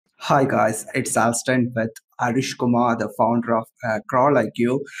Hi guys, it's Alston with Harish Kumar, the founder of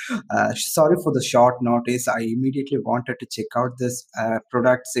CrawlQ. Sorry for the short notice. I immediately wanted to check out this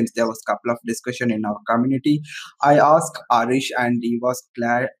product since there was a couple of discussion in our community. I asked Harish and he was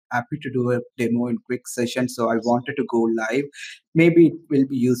happy to do a demo in quick session. So I wanted to go live. Maybe it will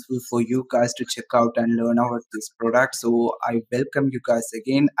be useful for you guys to check out and learn about this product. So I welcome you guys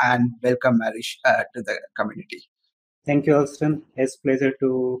again and welcome Harish to the community. Thank you, Alston. It's a pleasure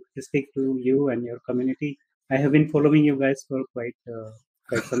to speak to you and your community. I have been following you guys for quite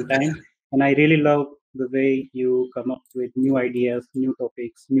some time, and I really love the way you come up with new ideas, new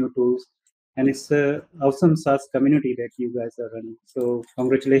topics, new tools, and it's an awesome SaaS community that you guys are running. So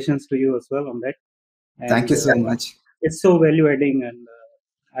congratulations to you as well on that. And, Thank you so much. It's so value adding and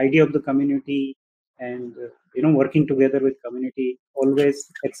idea of the community and working together with community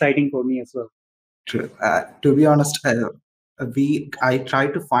always exciting for me as well. True. To be honest, I try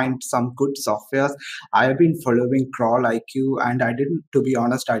to find some good softwares. I have been following CrawlQ, and I didn't. To be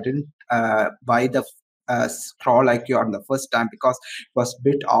honest, I didn't buy the CrawlQ on the first time because it was a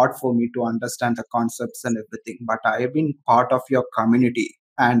bit hard for me to understand the concepts and everything. But I have been part of your community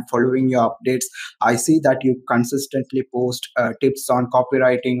and following your updates. I see that you consistently post tips on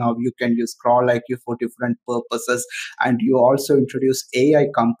copywriting, how you can use CrawlQ for different purposes, and you also introduce AI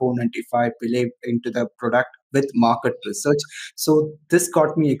component, if I believe, into the product with market research. So this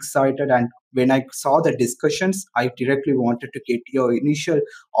got me excited, and when I saw the discussions, I directly wanted to get your initial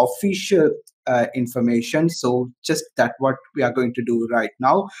official information. So just that what we are going to do right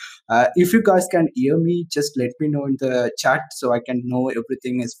now. If you guys can hear me, just let me know in the chat so I can know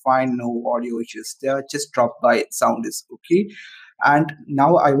everything is fine, no audio issues there. Just drop by, sound is okay. And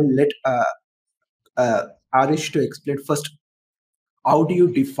now I will let Arish to explain first. How do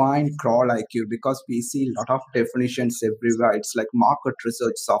you define CrawlQ? Because we see a lot of definitions everywhere. It's like market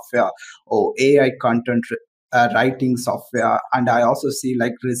research software or AI content writing software, and I also see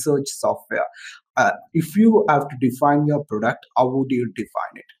like research software. If you have to define your product, how would you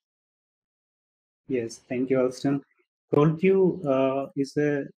define it? Yes, thank you, Alston. CrawlQ is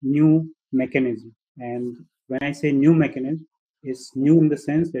a new mechanism, and when I say new mechanism, it's new in the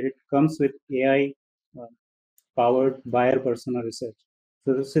sense that it comes with AI powered buyer persona research.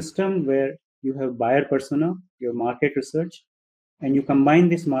 So the system where you have buyer persona, your market research, and you combine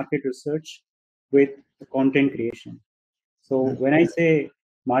this market research with content creation. So when I say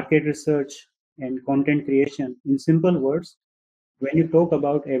market research and content creation, in simple words, when you talk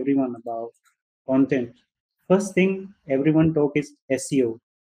about everyone about content, first thing everyone talk is SEO,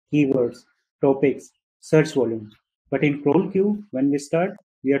 keywords, topics, search volume. But in CrawlQ, when we start,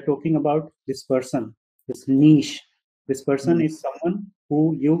 we are talking about this person, this niche. This person is someone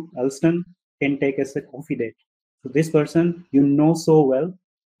who you, Alston, can take as a coffee date. So this person you know so well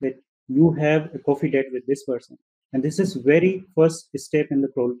that you have a coffee date with this person. And this is very first step in the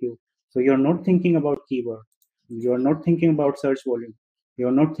CrawlQ. So you're not thinking about keyword. You're not thinking about search volume.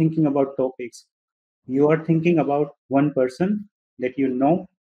 You're not thinking about topics. You are thinking about one person that you know,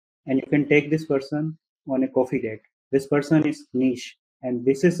 and you can take this person on a coffee date. This person is niche, and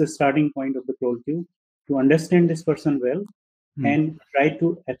this is the starting point of the CrawlQ to understand this person well and try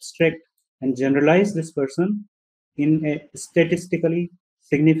to abstract and generalize this person in a statistically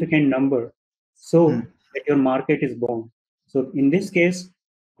significant number so that your market is born. So in this case,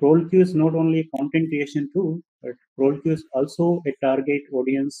 CrawlQ is not only a content creation tool, but CrawlQ is also a target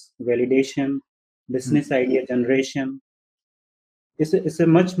audience validation, business idea generation. It's a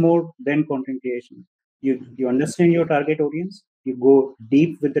much more than content creation. You understand your target audience, you go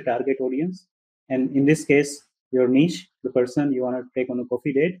deep with the target audience, and in this case, your niche, the person you want to take on a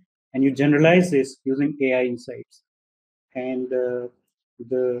coffee date, and you generalize this using AI insights. And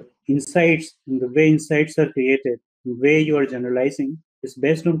the insights and the way insights are created, the way you are generalizing is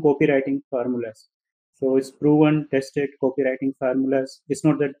based on copywriting formulas. So it's proven, tested copywriting formulas. It's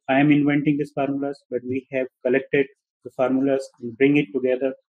not that I am inventing these formulas, but we have collected the formulas and bring it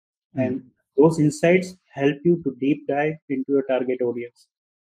together. And those insights help you to deep dive into your target audience.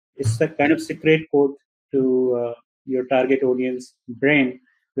 It's a kind of secret code to your target audience brain,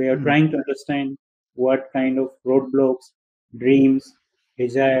 where you're trying to understand what kind of roadblocks, dreams,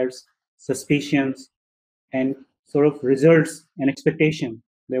 desires, suspicions, and sort of results and expectation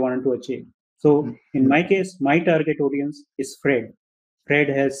they wanted to achieve. So in my case, my target audience is Fred. Fred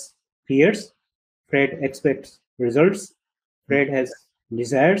has fears. Fred expects results. Fred has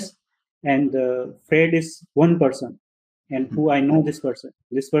desires. And Fred is one person, and who I know this person.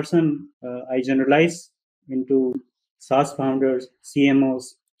 This person I generalize into SaaS founders,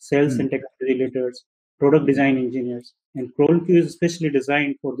 CMOs, sales and technology leaders, product design engineers. And CrawlQ is especially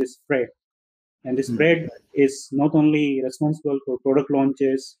designed for this spread. And this spread is not only responsible for product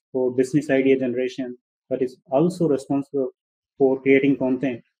launches, for business idea generation, but is also responsible for creating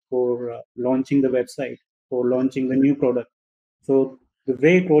content, for launching the website, for launching the new product. So the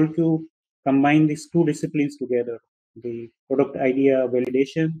way CrawlQ combine these two disciplines together, the product idea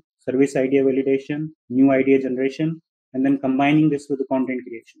validation, service idea validation, new idea generation, and then combining this with the content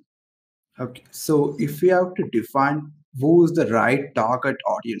creation. Okay, so if we have to define who's the right target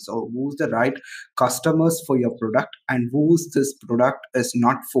audience or who's the right customers for your product and who's this product is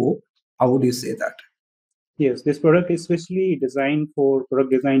not for, how would you say that? Yes, this product is specially designed for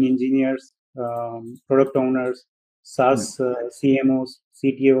product design engineers, product owners, SaaS CMOs,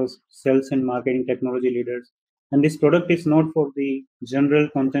 CTOs, sales and marketing technology leaders. And this product is not for the general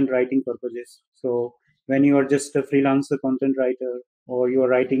content writing purposes. So when you are just a freelancer content writer, or you are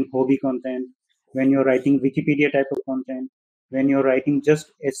writing hobby content, when you're writing Wikipedia type of content, when you're writing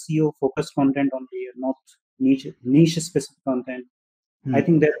just SEO focused content on the not niche specific content, I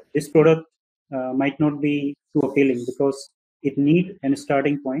think that this product might not be too appealing because it needs a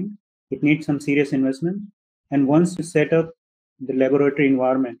starting point. It needs some serious investment. And once you set up the laboratory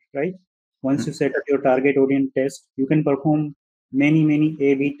environment, right? Once you set up your target audience test, you can perform many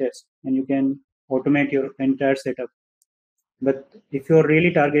A/B tests and you can automate your entire setup. But if you're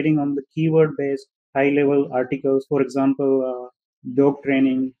really targeting on the keyword-based high-level articles, for example, dog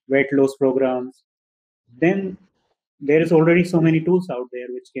training, weight loss programs, then there is already so many tools out there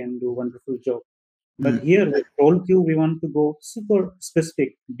which can do wonderful job. But here with CrawlQ, we want to go super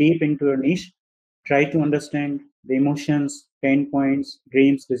specific, deep into a niche, try to understand the emotions, pain points,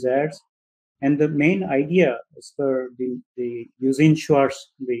 dreams, desires. And the main idea is for the Eugene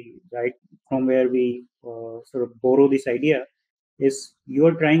Schwartz, right from where we sort of borrow this idea, is you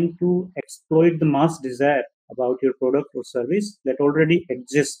are trying to exploit the mass desire about your product or service that already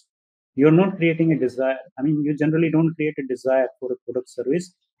exists. You're not creating a desire. I mean, you generally don't create a desire for a product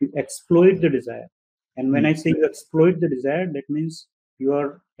service. You exploit the desire. And when I say you exploit the desire, that means you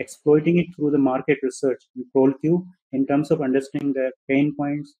are exploiting it through the market research, you CrawlQ, in terms of understanding the pain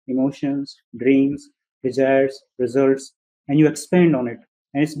points, emotions, dreams, desires, results, and you expand on it.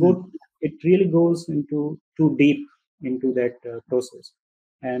 And it really goes into too deep into that process.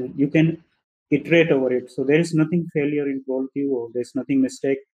 And you can iterate over it. So there is nothing failure in CrawlQ or there's nothing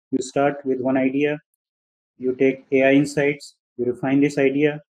mistake. You start with one idea, you take AI insights, you refine this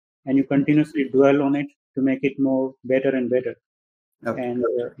idea, and you continuously dwell on it to make it more better and better. Okay. And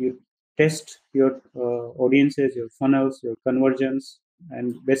you test your audiences, your funnels, your conversions,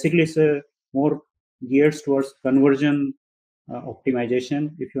 and basically it's a more gears towards conversion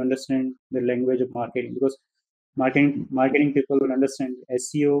optimization if you understand the language of marketing, because marketing people will understand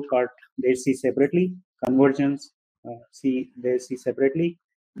SEO part they see separately, conversions they see separately.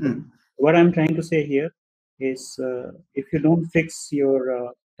 What I'm trying to say here is if you don't fix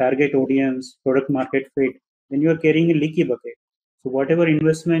your target audience, product market fit, then you're carrying a leaky bucket. So whatever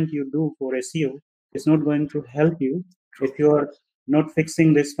investment you do for SEO is not going to help you if you are not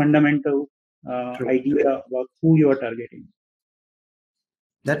fixing this fundamental idea about who you are targeting.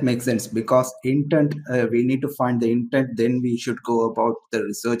 That makes sense because intent, we need to find the intent, then we should go about the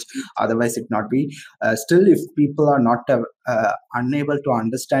research. Otherwise, it not be. Still, if people are not unable to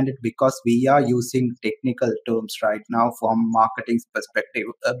understand it because we are using technical terms right now from marketing's perspective,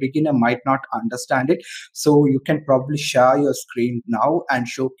 a beginner might not understand it. So you can probably share your screen now and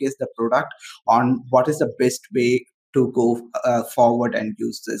showcase the product on what is the best way to go forward and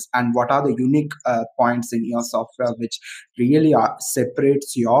use this, and what are the unique points in your software which really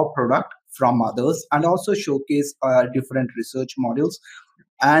separates your product from others, and also showcase different research modules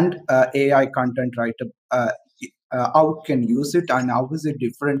and AI content writer, how can use it and how is it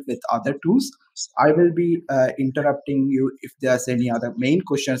different with other tools. I will be interrupting you if there's any other main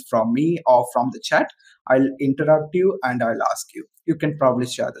questions from me or from the chat. I'll interrupt you and I'll ask you. You can probably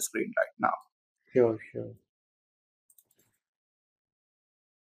share the screen right now. Sure.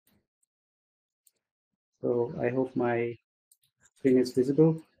 So I hope my screen is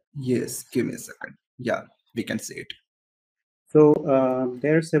visible. Yes, give me a second. Yeah, we can see it. So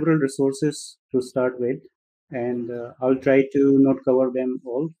there are several resources to start with, and I'll try to not cover them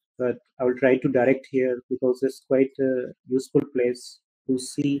all, but I'll try to direct here because it's quite a useful place to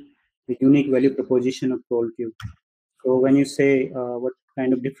see the unique value proposition of CrawlQ. So when you say what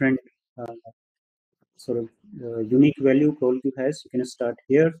kind of different sort of unique value CrawlQ has, you can start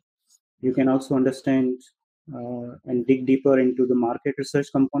here. You can also understand and dig deeper into the market research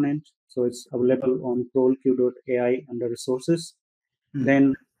component. So it's available on crawlq.ai under resources.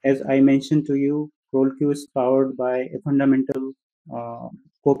 Then, as I mentioned to you, CrawlQ is powered by a fundamental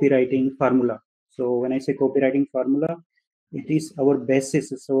copywriting formula. So when I say copywriting formula, it is our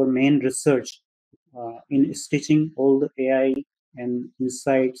basis, it's our main research in stitching all the AI and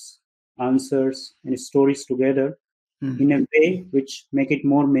insights, answers, and stories together in a way which make it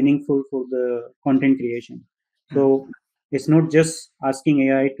more meaningful for the content creation. So it's not just asking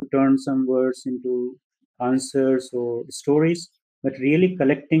AI to turn some words into answers or stories, but really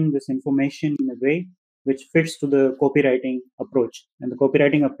collecting this information in a way which fits to the copywriting approach. And the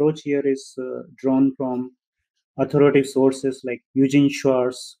copywriting approach here is drawn from authoritative sources like Eugene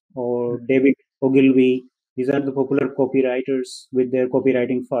Schwartz or David Ogilvy. These are the popular copywriters with their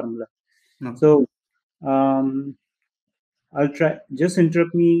copywriting formula. So um, I'll try, just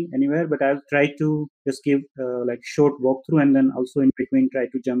interrupt me anywhere, but I'll try to just give like short walkthrough and then also in between try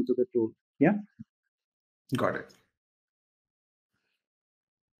to jump to the tool. Yeah. Got it.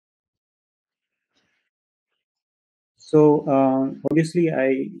 So obviously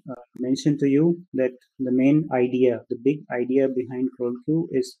I mentioned to you that the main idea, the big idea behind CrawlQ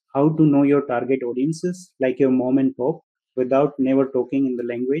is how to know your target audiences, like your mom and pop, without never talking in the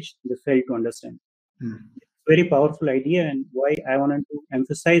language they fail to understand. Very powerful idea, and why I wanted to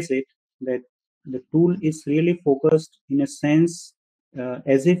emphasize it, that the tool is really focused in a sense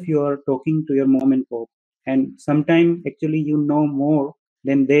as if you are talking to your mom and pop, and sometimes actually you know more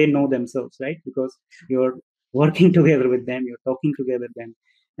than they know themselves, right? Because you're working together with them, you're talking together with them,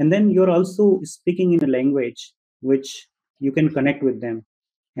 and then you're also speaking in a language which you can connect with them,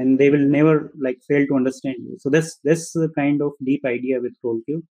 and they will never like fail to understand you. So that's the kind of deep idea with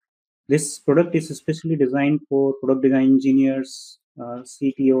CrawlQ. This product is especially designed for product design engineers,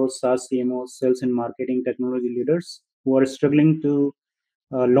 CTOs, SaaS CMOs, sales and marketing technology leaders who are struggling to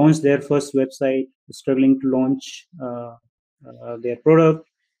launch their first website, struggling to launch their product,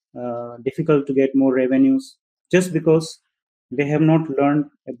 difficult to get more revenues, just because they have not learned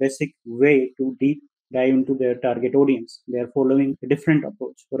a basic way to deep dive into their target audience. They are following a different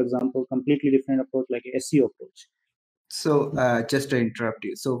approach. For example, completely different approach like a SEO approach. So, just to interrupt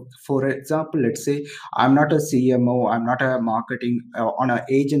you. So, for example, let's say I'm not a CMO, I'm not a marketing on an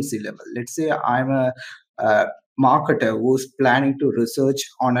agency level. Let's say I'm a marketer who's planning to research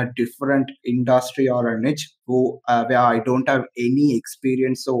on a different industry or a niche where I don't have any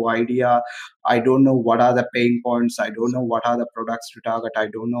experience or idea. I don't know what are the pain points. I don't know what are the products to target. I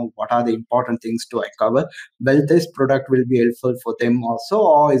don't know what are the important things to cover. Well, this product will be helpful for them also,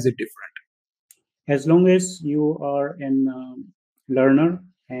 or is it different? As long as you are an learner,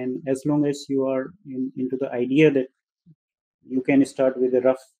 and as long as you are into the idea that you can start with a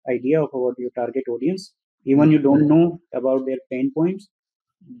rough idea of about your target audience, even you don't know about their pain points,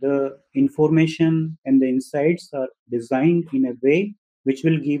 the information and the insights are designed in a way which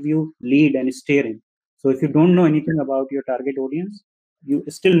will give you lead and steering. So if you don't know anything about your target audience, you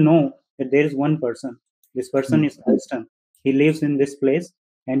still know that there is one person. This person is Alston. He lives in this place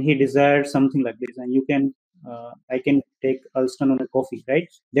and he desires something like this. And you can, I can take Alston on a coffee, right?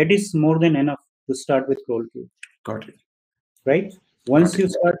 That is more than enough to start with CrawlQ. Got it. Right? Once you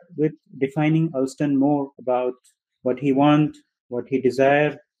start with defining Alston more about what he wants, what he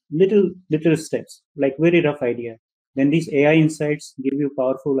desires, little steps, like very rough idea, then these AI insights give you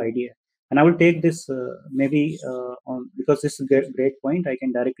powerful idea. And I will take this maybe on, because this is a great point. I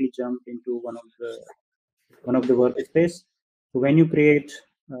can directly jump into one of the workspace. So when you create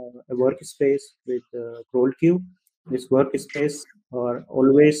a workspace with CrawlQ, this workspace are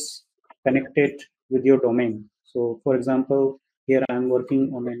always connected with your domain. So for example, here I'm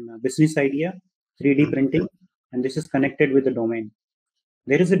working on a business idea, 3D printing, and this is connected with the domain.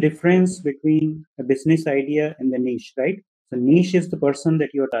 There is a difference between a business idea and the niche, right? So niche is the person that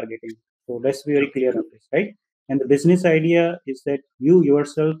you are targeting. So let's be very clear on this, right? And the business idea is that you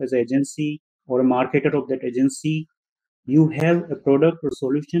yourself as an agency or a marketer of that agency, you have a product or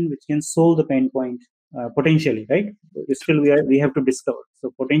solution which can solve the pain point potentially, right? Still we have to discover.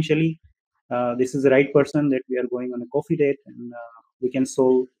 So potentially this is the right person that we are going on a coffee date, and we can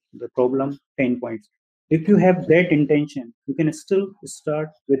solve the problem pain points. If you have that intention, you can still start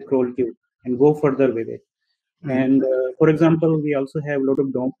with CrawlQ and go further with it. And for example, we also have a lot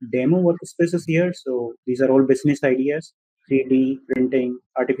of demo workspaces here. So these are all business ideas: 3D printing,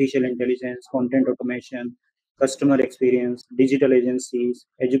 artificial intelligence, content automation, customer experience, digital agencies,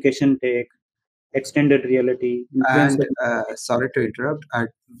 education tech, extended reality, And influencer. sorry to interrupt.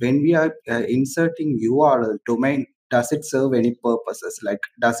 When we are inserting URL domain, does it serve any purposes? Like,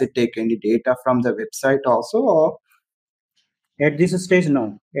 does it take any data from the website also? Or At this stage,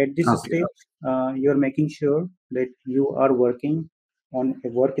 no. At this okay, stage, you're making sure that you are working on a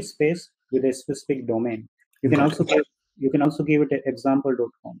workspace with a specific domain. You can Got also it. give it an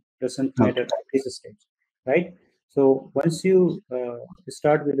example.com. Doesn't Okay. matter at this stage, right? So once you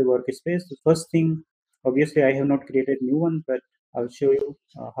start with the workspace, the first thing, obviously, I have not created new one, but I'll show you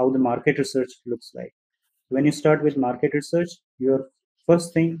how the market research looks like. When you start with market research, your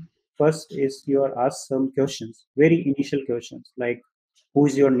first is you are asked some questions, very initial questions like who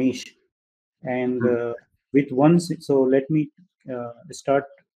is your niche, and Mm. with one. So let me start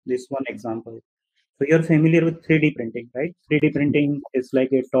this one example. So you're familiar with 3D printing, right? 3D printing is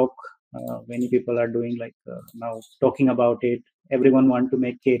like a talk. Many people are doing like now talking about it. Everyone want to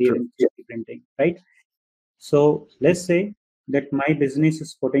make career True. in 3D printing, right? So let's say that my business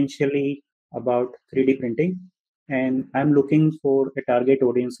is potentially about 3D printing, and I'm looking for a target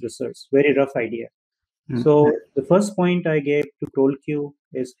audience research. Very rough idea. Mm. So the first point I gave to CrawlQ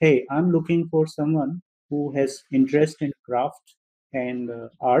is, hey, I'm looking for someone who has interest in craft and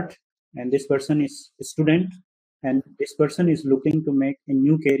art, and this person is a student, and this person is looking to make a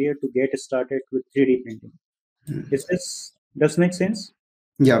new career to get started with 3D printing. Is this does make sense?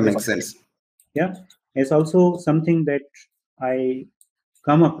 Yeah, Yes. makes sense. Yeah, it's also something that I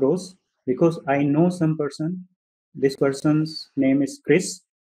come across because I know some person. This person's name is Chris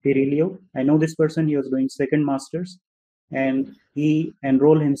Pirilio. I know this person. He was doing second masters, and he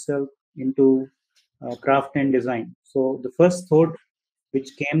enrolled himself into craft and design. So the first thought which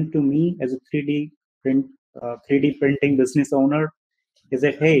came to me as a 3D printing business owner is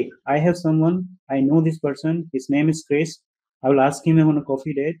that, hey, I have someone, I know this person, his name is Chris. I will ask him on a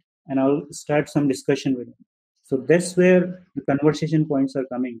coffee date and I'll start some discussion with him. So that's where the conversation points are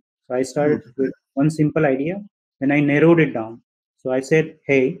coming. So I started Mm. with one simple idea, and I narrowed it down. So I said,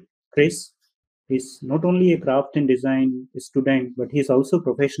 hey, Chris is not only a craft and design student, but he's also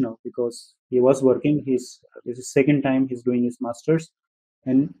professional because he was working. This is second time he's doing his master's,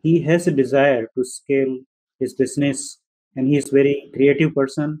 and he has a desire to scale his business, and he is very creative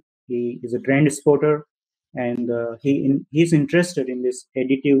person. He is a trend spotter, and he's interested in this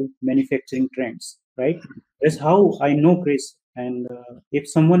additive manufacturing trends, right? That's how I know Chris. And if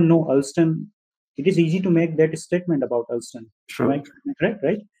someone know Alston, it is easy to make that statement about Alston. Am I True. correct?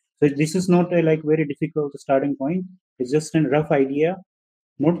 Right? So this is not a like very difficult starting point. It's just a rough idea,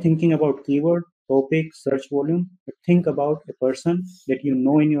 not thinking about keyword, topic, search volume, but think about a person that you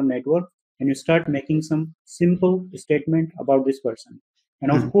know in your network, and you start making some simple statement about this person.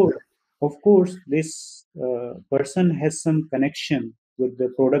 And Mm. of course, this person has some connection with the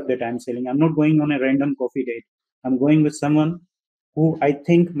product that I'm selling. I'm not going on a random coffee date. I'm going with someone who I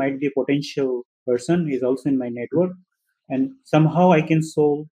think might be a potential person, is also in my network, and somehow I can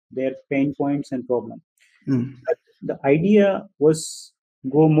solve their pain points and problem. Mm. But the idea was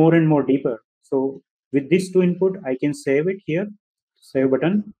go more and more deeper. So with this two input, I can save it here, save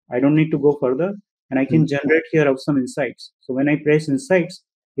button. I don't need to go further, and I can Mm. generate here of some insights. So when I press insights,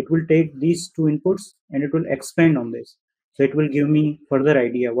 it will take these two inputs and it will expand on this. So it will give me further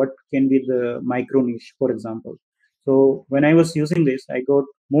idea what can be the micro niche, for example. So when I was using this, I got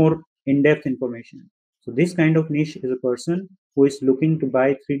more in-depth information. So this kind of niche is a person who is looking to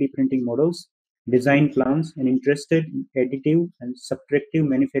buy 3D printing models, design plans, and interested in additive and subtractive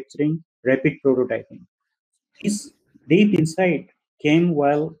manufacturing, rapid prototyping. This deep insight came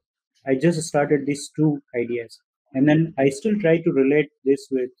while I just started these two ideas. And then I still try to relate this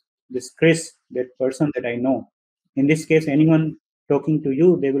with this Chris, that person that I know. In this case, anyone talking to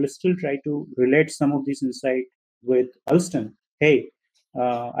you, they will still try to relate some of this insight with Alston. Hey,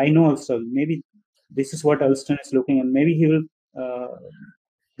 I know Alston. Maybe this is what Alston is looking at. Maybe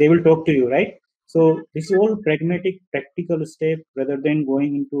they will talk to you, right? So this is all pragmatic, practical step rather than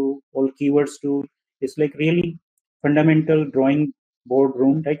going into all keywords tool. It's like really fundamental drawing board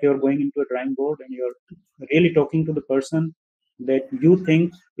room, like you're going into a drawing board and you're really talking to the person that you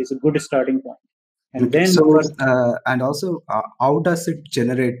think is a good starting point. And Okay. then So, you are and also, how does it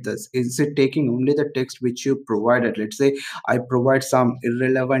generate this? Is it taking only the text which you provided? Let's say I provide some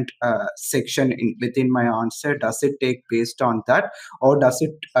irrelevant section within my answer. Does it take based on that, or does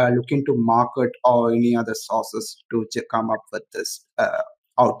it look into market or any other sources to come up with this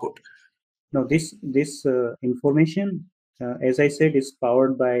output? now this information, as I said, is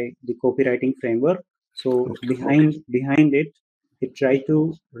powered by the copywriting framework. So Okay. behind it, it try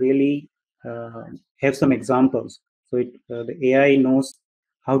to really have some examples. So the AI knows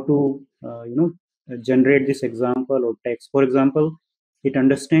how to generate this example or text. For example, it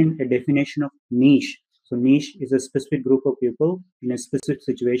understands a definition of niche. So niche is a specific group of people in a specific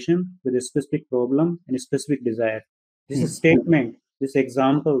situation with a specific problem and a specific desire. This is Mm. statement, these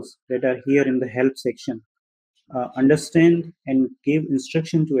examples that are here in the help section, understand and give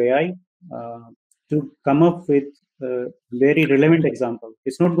instruction to AI to come up with a very relevant example.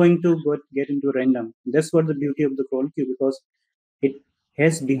 It's not going to get into random. That's what the beauty of the CrawlQ, because it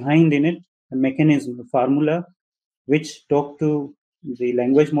has behind in it a mechanism, a formula which talk to the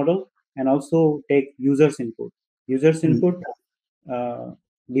language model and also take users input. Users input uh,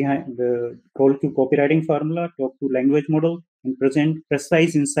 behind the CrawlQ copywriting formula, talk to language model and present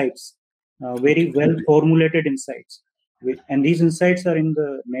precise insights, very Okay. well formulated insights. And these insights are in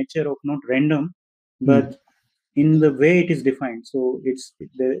the nature of not random, Hmm. but in the way it is defined. So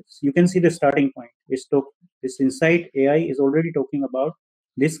you can see the starting point. This insight AI is already talking about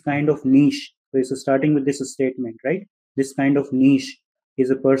this kind of niche. So it's starting with this statement, right? This kind of niche is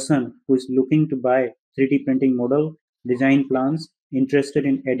a person who is looking to buy 3D printing model, design plans, interested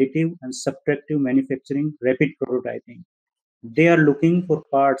in additive and subtractive manufacturing, rapid prototyping. They are looking for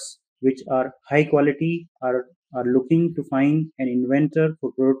parts which are high quality, are looking to find an inventor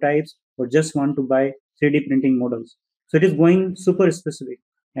for prototypes, or just want to buy 3D printing models. So it is going super specific.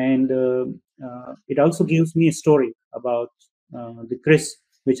 And it also gives me a story about the Chris,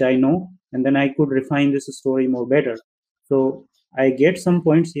 which I know, and then I could refine this story more better. So I get some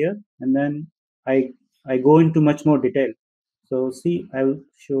points here, and then I, I go into much more detail. So see, I'll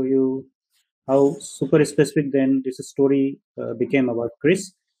show you how super specific then this story became about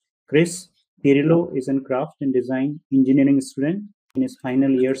Chris. Chris Pirillo is a craft and design engineering student in his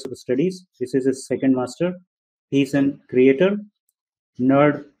final years of studies. This is his second master. He's a creator,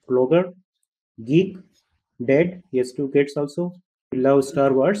 nerd, blogger, geek, dad. He has two kids also. He loves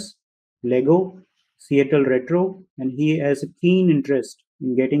Star Wars, Lego, Seattle Retro, and he has a keen interest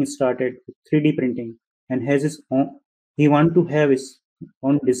in getting started with 3D printing and has his own. He want to have his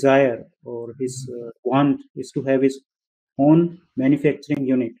own desire, or his want is to have his own manufacturing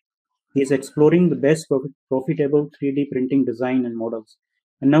unit. He is exploring the best profitable 3D printing design and models.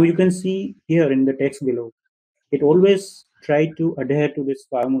 And now you can see here in the text below, it always try to adhere to this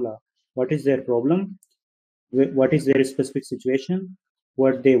formula. What is their problem? What is their specific situation,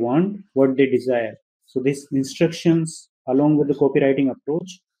 what they want, what they desire. So these instructions, along with the copywriting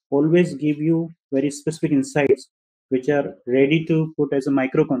approach, always give you very specific insights which are ready to put as a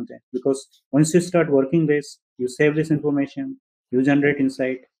micro content. Because once you start working this, you save this information, you generate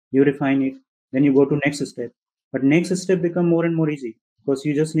insight, you refine it, then you go to next step. But next step become more and more easy, because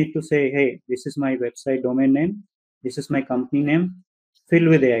you just need to say, hey, this is my website domain name, this is my company name, fill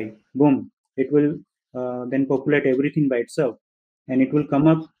with AI, boom, it will then populate everything by itself, and it will come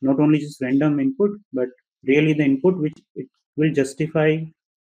up not only just random input, but really the input which it will justify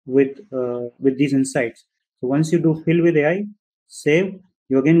with these insights. So once you do fill with AI, save,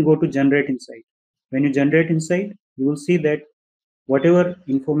 you again go to generate insight. When you generate insight, you will see that whatever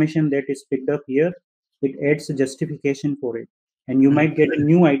information that is picked up here, it adds a justification for it, and you might get a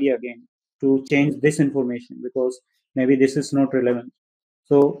new idea again to change this information because maybe this is not relevant.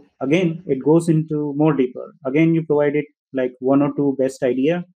 So again, it goes into more deeper. Again, you provided like one or two best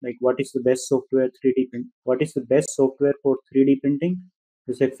idea, like what is the best software 3D print, what is the best software for 3D printing.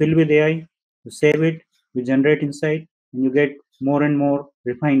 You say fill with AI, you save it, you generate insight, and you get more and more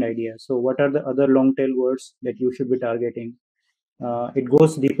refined ideas. So what are the other long tail words that you should be targeting? It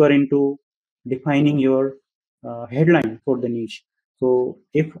goes deeper into defining your headline for the niche. So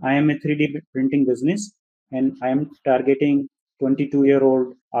if I am a 3D printing business and I am targeting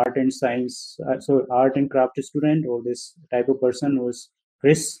 22-year-old art and science, so art and craft student, or this type of person who is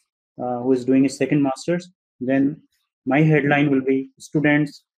Chris, who is doing a second master's, then my headline will be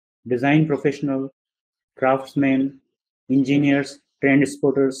students, design professional, craftsmen, engineers, trend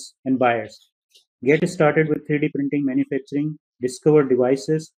spotters, and buyers. Get started with 3D printing manufacturing, discover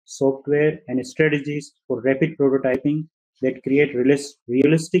devices, software, and strategies for rapid prototyping that create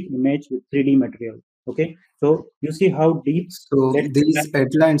realistic image with 3D material. Okay, so you see how deep So that these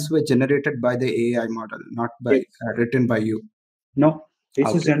headlines were generated by the AI model, not by is. written by you. No, this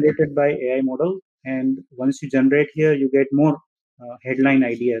is Okay. generated by AI model, and once you generate here, you get more headline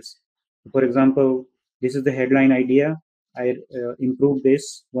ideas. For example, this is the headline idea. I improved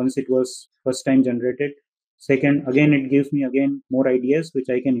this once it was first time generated. Second, again, it gives me again more ideas which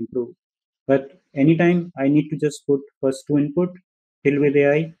I can improve. But anytime I need to just put first two input, fill with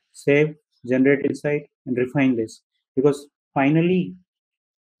AI, save, generate insight, and refine this. Because finally,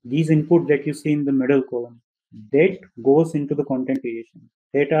 these input that you see in the middle column, that goes into the content creation,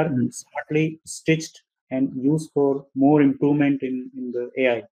 that are Mm. smartly stitched and used for more improvement in the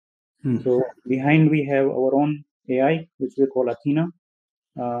AI. Mm. So behind we have our own AI, which we call Athena.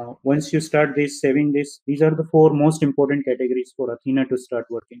 Once you start this, saving this, these are the four most important categories for Athena to start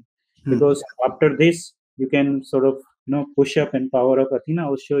working. Mm. Because after this, you can sort of push up and power up Athena.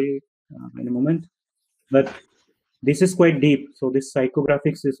 I'll show you in a moment. But this is quite deep. So this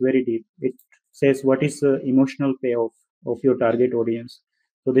psychographics is very deep. It says what is the emotional payoff of your target audience.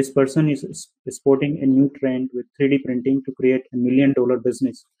 So this person is sporting a new trend with 3D printing to create $1 million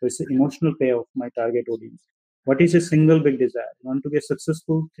business. So it's the emotional payoff my target audience. What is a single big desire? I want to be a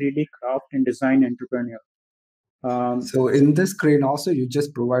successful 3D craft and design entrepreneur. So in this screen also, you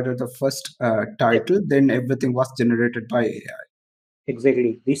just provided the first title, then everything was generated by AI.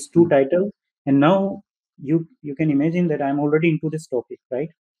 Exactly, these two titles, and now you can imagine that I'm already into this topic, right?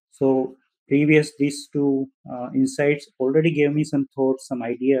 So previous these two insights already gave me some thoughts, some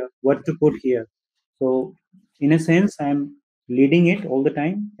idea what to put here. So in a sense, I'm leading it all the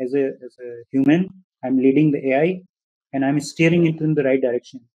time as a human. I'm leading the AI, and I'm steering it in the right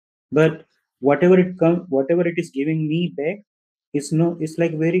direction. But whatever it is giving me back is no, it's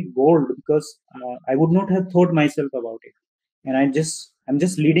like very gold, because I would not have thought myself about it, and I'm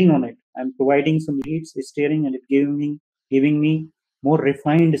just leading on it. I'm providing some leads, steering, and it giving me more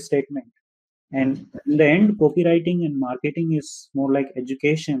refined statement. And in the end, copywriting and marketing is more like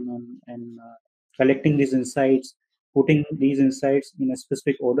education, and collecting these insights, putting these insights in a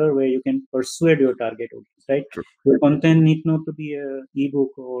specific order where you can persuade your target audience, right? True. Your content need not to be a ebook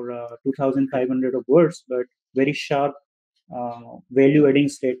or 2,500 of words, but very sharp, value adding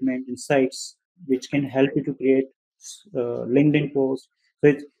statement, insights, which can help you to create LinkedIn posts.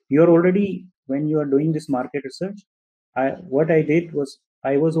 So you're already, when you are doing this market research, what I did was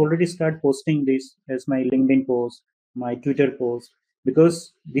I was already start posting this as my LinkedIn post, my Twitter post,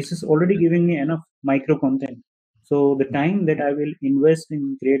 because this is already giving me enough micro content. So the time that I will invest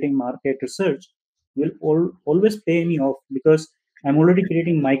in creating market research will always pay me off, because I'm already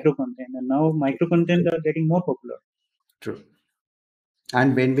creating micro content, and now micro content are getting more popular. True.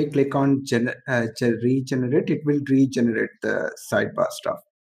 And when we click on regenerate, it will regenerate the sidebar stuff.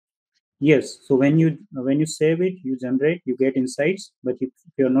 Yes. So when you save it, you generate, you get insights. But if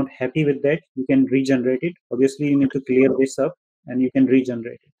you're not happy with that, you can regenerate it. Obviously, you need to clear this up, and you can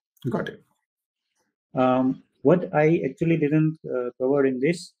regenerate it. Got it. What I actually didn't cover in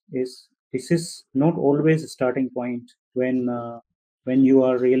this is not always a starting point when you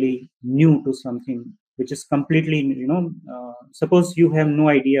are really new to something which is completely, suppose you have no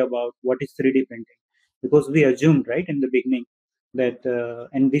idea about what is 3D printing, because we assumed, right, in the beginning that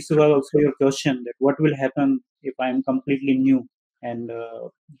and this was also your question, that what will happen if I am completely new, and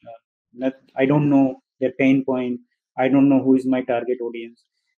that I don't know their pain point, I don't know who is my target audience.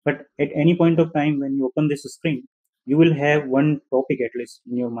 But at any point of time when you open this screen, you will have one topic at least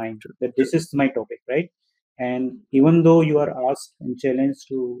in your mind, that this is my topic, right? And even though you are asked and challenged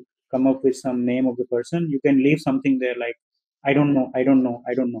to come up with some name of the person, you can leave something there like, I don't know, I don't know,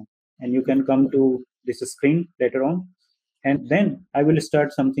 I don't know. And you can come to this screen later on. And then I will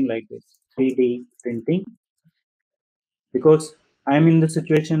start something like this, 3D printing, because I'm in the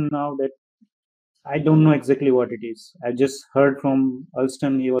situation now that I don't know exactly what it is. I just heard from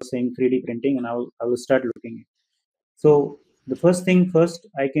Alston, he was saying 3D printing, and I will start looking it. So the first thing first,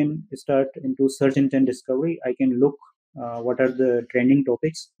 I can start into search engine discovery. I can look what are the trending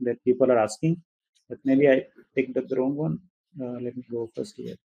topics that people are asking. But maybe I picked up the wrong one. Let me go first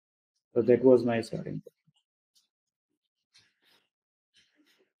here. So that was my starting point.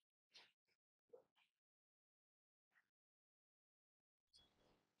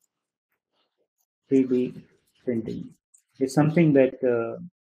 3D printing is something that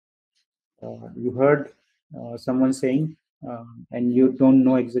you heard someone saying, and you don't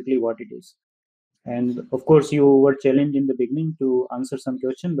know exactly what it is. And of course, you were challenged in the beginning to answer some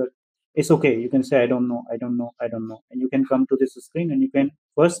question, but it's okay. You can say, I don't know, I don't know, I don't know. And you can come to this screen, and you can,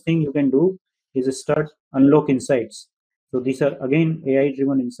 first thing you can do is start unlock insights. So these are again AI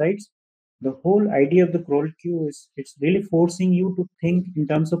driven insights. The whole idea of the CrawlQ is it's really forcing you to think in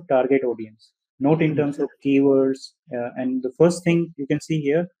terms of target audience, not in terms of keywords. And the first thing you can see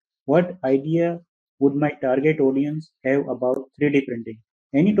here, what idea would my target audience have about 3D printing?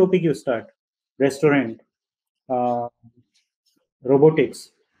 Any topic you start, restaurant, uh, robotics,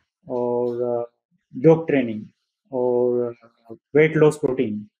 or dog training, or weight loss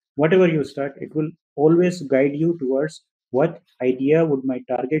protein, whatever you start, it will always guide you towards what idea would my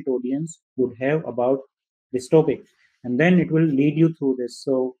target audience would have about this topic, and then it will lead you through this.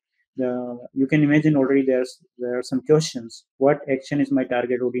 So you can imagine already there are some questions. What action is my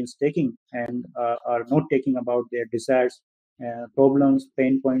target audience taking and are not taking about their desires, problems,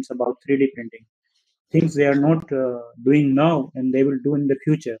 pain points about 3D printing, things they are not doing now and they will do in the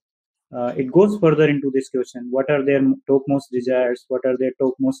future. It goes further into this question: what are their topmost desires? What are their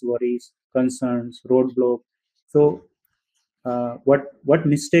topmost worries, concerns, roadblock? So what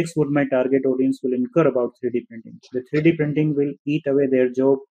mistakes would my target audience will incur about 3D printing. The 3D printing will eat away their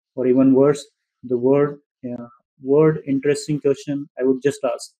job, or even worse, the word interesting question I would just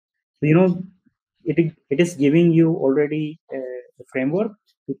ask. So, it is giving you already a framework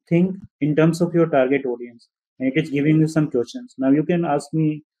to think in terms of your target audience, and it is giving you some questions. Now you can ask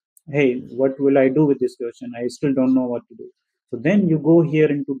me, hey, what will I do with this question? I still don't know what to do. So then you go here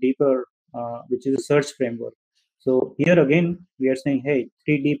into deeper, which is a search framework. So here again, we are saying, hey,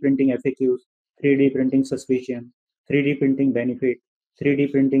 3D printing FAQs, 3D printing suspicion, 3D printing benefit,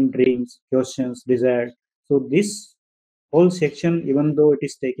 3D printing dreams, questions, desire. So this whole section, even though it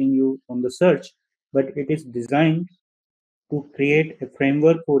is taking you on the search, but it is designed to create a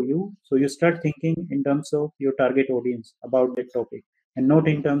framework for you. So you start thinking in terms of your target audience about that topic, and not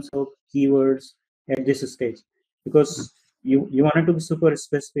in terms of keywords at this stage, because you wanted to be super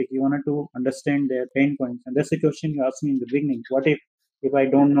specific. You wanted to understand their pain points, and that's the question you asked me in the beginning. What if I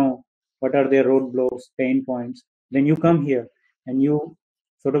don't know what are their roadblocks, pain points? Then you come here and you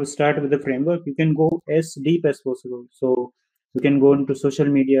sort of start with the framework. You can go as deep as possible. So you can go into social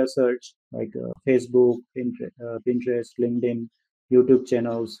media search like Facebook, Pinterest, LinkedIn, YouTube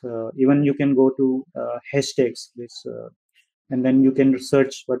channels. Even you can go to hashtags, and then you can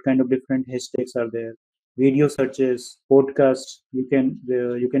search what kind of different hashtags are there. Video searches, podcasts. You can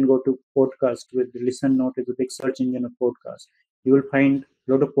go to podcast with Listen Note is a big search engine of podcast. You will find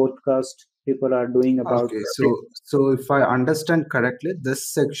a lot of podcast people are doing about. Okay, so if I understand correctly,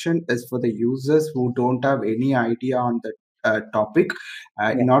 this section is for the users who don't have any idea on the topic.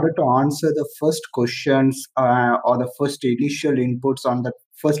 Yeah, In order to answer the first questions or the first initial inputs on the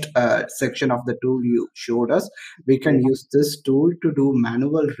first section of the tool you showed us, we can yeah. use this tool to do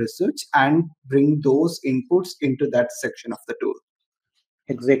manual research and bring those inputs into that section of the tool.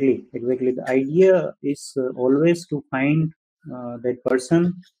 Exactly. The idea is always to find that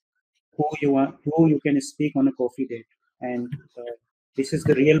person who you can speak on a coffee date, and this is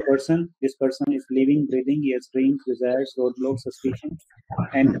the real person. This person is living, breathing. He has dreams, desires, roadblocks, suspicion,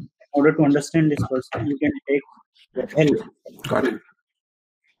 and in order to understand this person, you can take the help, Got it.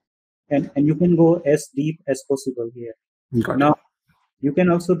 and you can go as deep as possible here. Got it. Now you can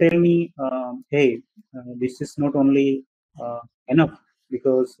also tell me, hey, this is not only enough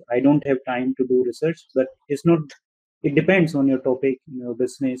because I don't have time to do research, but it's not. It depends on your topic, your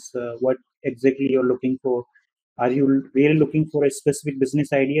business, what exactly you're looking for. Are you really looking for a specific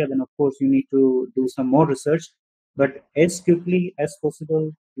business idea? Then of course you need to do some more research. But as quickly as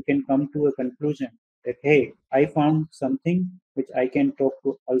possible, you can come to a conclusion that, hey, I found something which I can talk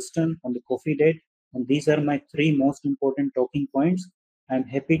to Alston on the coffee date, and these are my three most important talking points. I'm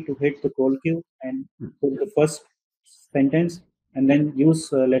happy to hit the call queue and put the first sentence, and then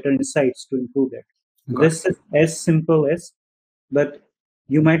use letter insights to improve that. So Got this is as simple as. But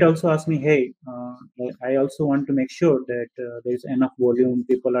you might also ask me, hey, I also want to make sure that there's enough volume,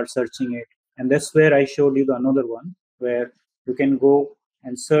 people are searching it, and that's where I showed you the another one where you can go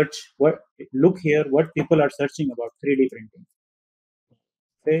and search look here what people are searching about 3D printing.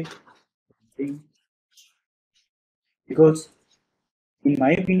 Okay, because in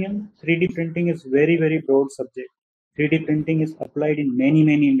my opinion, 3D printing is very broad subject. 3D printing is applied in many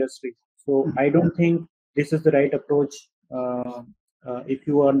industries. So I don't think this is the right approach. If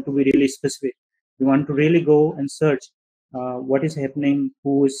you want to be really specific, you want to really go and search what is happening,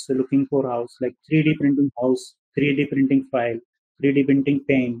 who is looking for house, like 3D printing house, 3D printing file, 3D printing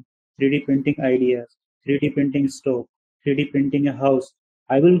paint, 3D printing ideas, 3D printing stock, 3D printing a house.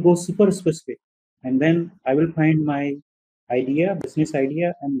 I will go super specific, and then I will find my business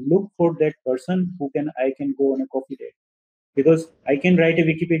idea, and look for that person who I can go on a coffee date. Because I can write a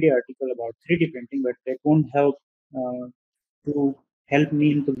Wikipedia article about 3D printing, but that won't help uh, to help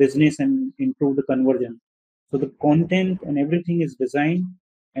me into business and improve the conversion. So the content and everything is designed,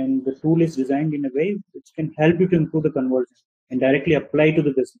 and the tool is designed in a way which can help you to improve the conversion and directly apply to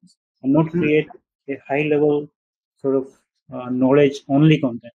the business, and not create a high level sort of knowledge only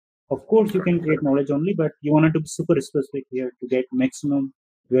content. Of course, you can create knowledge only, but you wanted to be super specific here to get maximum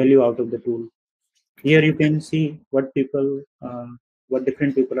value out of the tool. Here you can see what different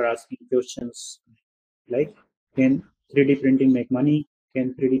people are asking questions like, can 3D printing make money?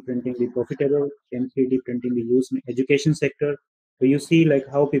 Can 3D printing be profitable? Can 3D printing be used in education sector? So you see like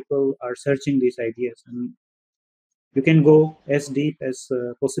how people are searching these ideas, and you can go as deep as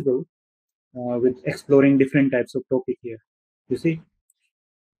possible with exploring different types of topic here. You see,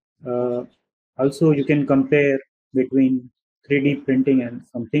 uh, also you can compare between 3D printing and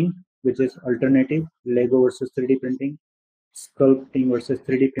something which is alternative, Lego versus 3D printing, sculpting versus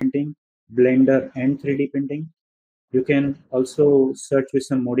 3D printing, Blender and 3D printing. You can also search with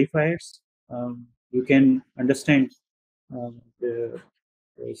some modifiers. You can understand the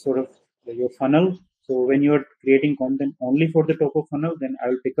sort of your funnel. So when you're creating content only for the top of funnel, then I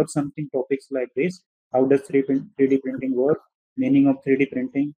will pick up something topics like this. How does 3D printing work? Meaning of 3D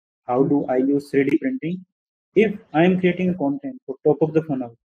printing. How do I use 3D printing? If I am creating content for top of the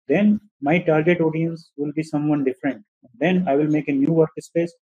funnel, then my target audience will be someone different. Then I will make a new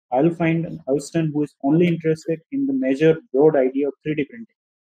workspace. I will find an Alston who is only interested in the major broad idea of 3D printing.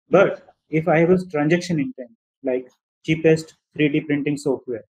 But if I have a transaction intent, like cheapest 3D printing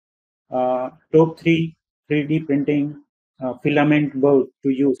software, top three 3D printing filament bulb to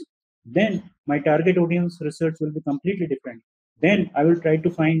use, then my target audience research will be completely different. Then I will try to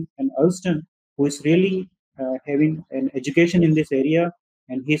find an Alston who is really having an education in this area,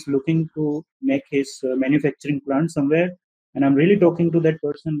 and he's looking to make his manufacturing plant somewhere. And I'm really talking to that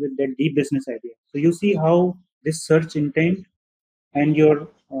person with that deep business idea. So you see how this search intent and your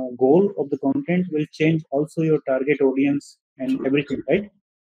goal of the content will change also your target audience and everything, right?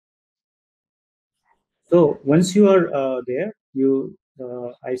 So once you are there,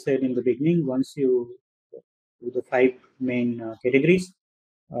 I said in the beginning, once you do the five main categories,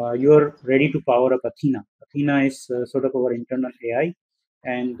 you are ready to power up Athena. Athena is sort of our internal AI,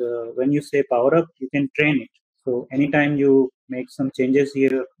 and when you say power up, you can train it. So anytime you make some changes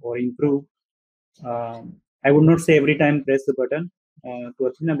here or improve, I would not say every time press the button to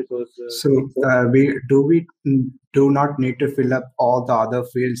Athena because it So we do not need to fill up all the other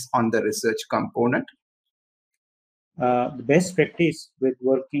fields on the research component. The best practice with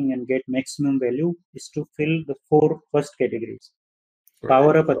working and get maximum value is to fill the four first categories.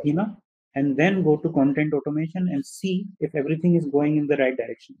 Power up Athena, and then go to content automation and see if everything is going in the right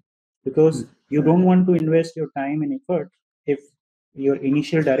direction. Because you don't want to invest your time and effort if your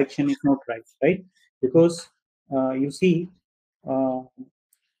initial direction is not right, right? Because you see, uh,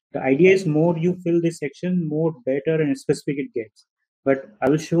 the idea is more you fill this section, more better and specific it gets. But I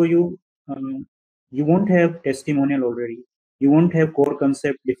will show you, you won't have testimonial already. You won't have core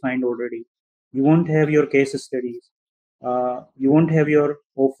concept defined already. You won't have your case studies. You won't have your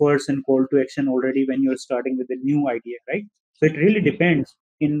offers and call to action already when you're starting with a new idea, right? So it really depends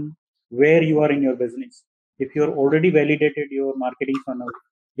in where you are in your business. If you're already validated your marketing funnel,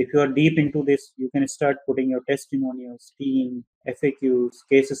 if you are deep into this, you can start putting your testimonials, team, FAQs,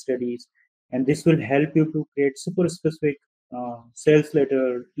 case studies, and this will help you to create super specific sales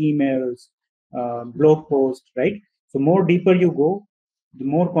letter, emails, blog post, right? So more deeper you go, the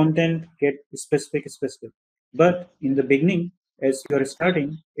more content get specific. But in the beginning, as you are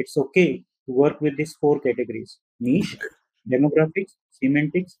starting, it's okay to work with these four categories: niche, demographics,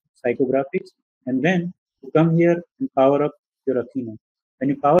 semantics, psychographics, and then you come here and power up your Athena. When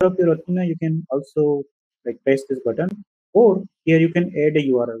you power up your Athena, you can also like press this button, or here you can add a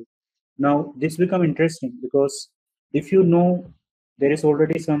URL. Now this become interesting because if you know there is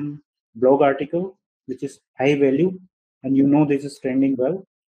already some blog article which is high value and you know this is trending well,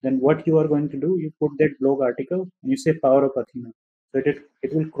 then what you are going to do, you put that blog article and you say power up Athena. So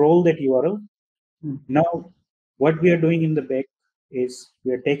it will crawl that URL. Now what we are doing in the back is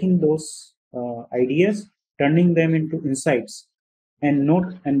we are taking those ideas, turning them into insights, and not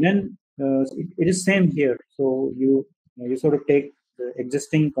and then it is same here. So you sort of take the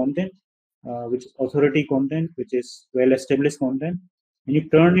existing content, which is authority content, which is well established content, and you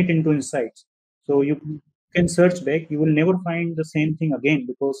turn it into insights. So you can search back. You will never find the same thing again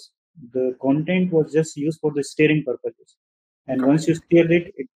because the content was just used for the steering purposes. And once you steer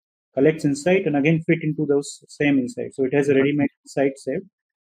it, it collects insight and again fit into those same insights. So it has a ready-made insight saved,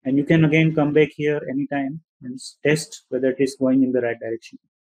 and you can again come back here anytime and test whether it is going in the right direction.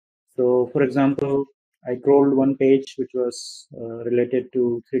 So, for example, I crawled one page which was related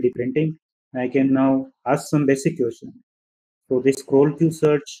to 3D printing. I can now ask some basic question. So this CrawlQ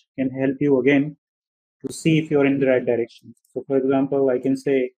search can help you again to see if you're in the right direction. So, for example, I can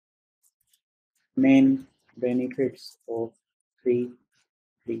say main benefits of 3D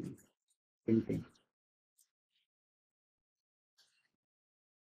printing.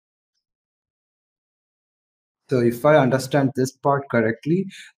 So if I understand this part correctly,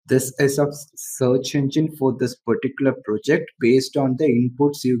 this is a search engine for this particular project based on the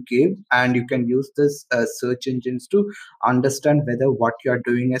inputs you gave, and you can use this search engines to understand whether what you are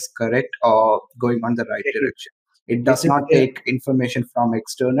doing is correct or going on the right direction. It This does is not take information from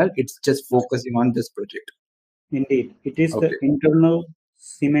external. It's just focusing on this project. Indeed, it is the Okay. internal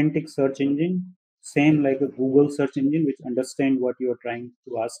semantic search engine, same like a Google search engine, which understand what you are trying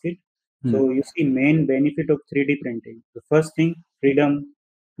to ask it. So you see main benefit of 3D printing. The first thing, freedom,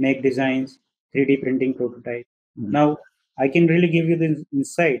 make designs, 3D printing prototype. Now I can really give you the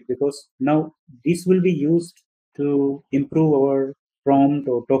insight, because now this will be used to improve our prompt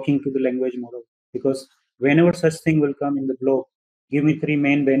or talking to the language model. Because whenever such thing will come in the blog, give me three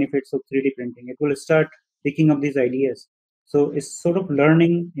main benefits of 3D printing, it will start picking up these ideas. So it's sort of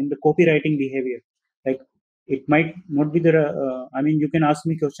learning in the copywriting behavior. Like, it might not be the, I mean, you can ask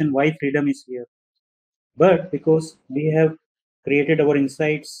me question why freedom is here, but because we have created our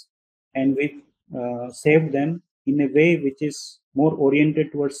insights and we've saved them in a way which is more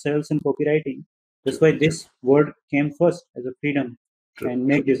oriented towards sales and copywriting. That's why this word came first as a freedom, and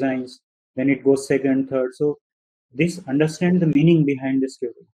make designs. Then it goes second, third. So this understand the meaning behind the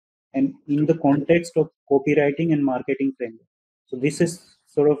story, and in the context of copywriting and marketing framework. So this is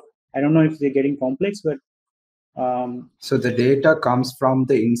sort of, I don't know if they're getting complex, but so the data comes from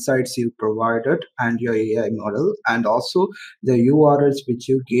the insights you provided and your AI model, and also the URLs which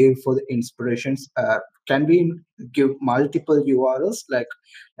you gave for the inspirations. Can we give multiple URLs, like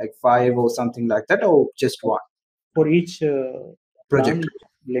 5 or something like that, or just one? For each Project. plan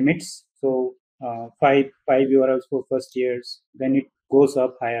limits. So five URLs for first years, then it goes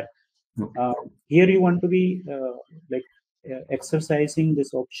up higher. Here you want to be like exercising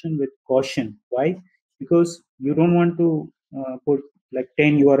this option with caution. Why? Because you don't want to put like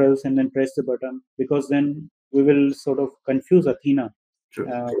 10 URLs and then press the button, because then we will sort of confuse Athena.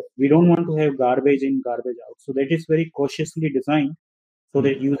 We don't want to have garbage in, garbage out. So that is very cautiously designed, so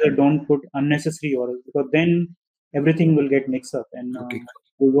that user don't put unnecessary URLs, because then everything will get mixed up, and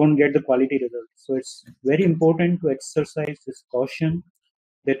we won't get the quality result. So it's very important to exercise this caution,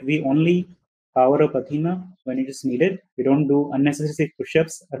 that we only power up Athena when it is needed. We don't do unnecessary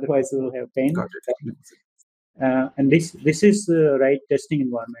push-ups, otherwise we will have pain. And this is the right testing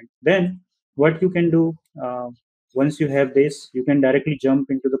environment. Then what you can do, once you have this, you can directly jump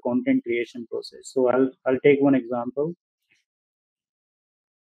into the content creation process. So I'll take one example.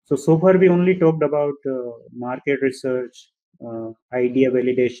 So far we only talked about market research, idea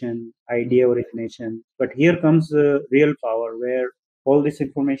validation, idea origination. But here comes the real power, where all this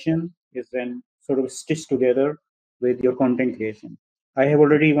information is then sort of stitched together with your content creation. I have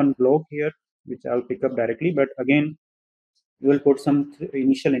already one blog here, which I'll pick up directly. But again, you will put some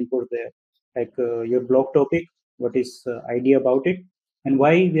initial input there, like your blog topic, what is idea about it, and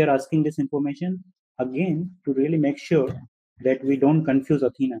why we are asking this information. Again, to really make sure that we don't confuse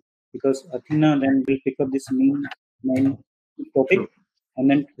Athena, because Athena then will pick up this main topic and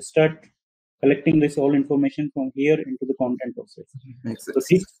then start collecting this all information from here into the content process. So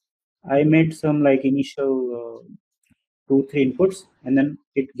this, I made some like initial 2-3 inputs, and then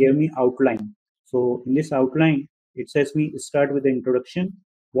it gave me outline. So in this outline, it says we start with the introduction,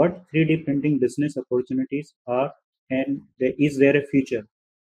 what 3D printing business opportunities are, and is there a future?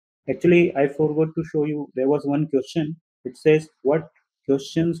 Actually, I forgot to show you, there was one question. It says, what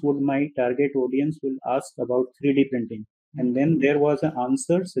questions would my target audience will ask about 3D printing? And then there was an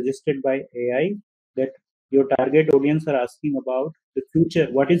answer suggested by AI, that your target audience are asking about the future.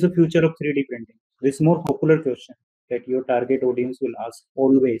 What is the future of 3D printing? This more popular question that your target audience will ask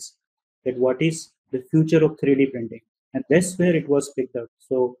always, that what is the future of 3D printing? And that's where it was picked up.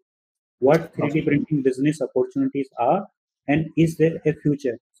 So what 3D printing business opportunities are, and is there a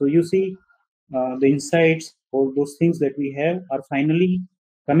future? So you see, the insights or those things that we have are finally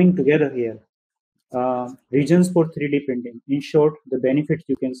coming together here. Regions for 3D printing. In short, the benefits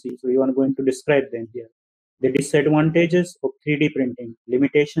you can see. So you are going to describe them here. The disadvantages of 3D printing,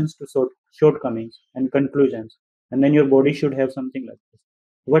 limitations to shortcomings, and conclusions. And then your body should have something like this.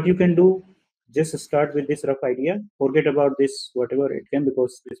 What you can do, just start with this rough idea. Forget about this, whatever it can,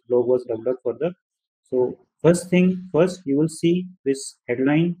 because this blog was developed further. So first, you will see this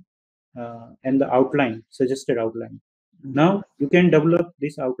headline and the outline, suggested outline. Now you can develop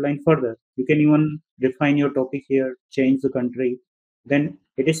this outline further. You can even define your topic here, change the country. Then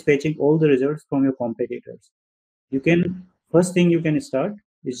it is fetching all the results from your competitors. You can, first thing you can start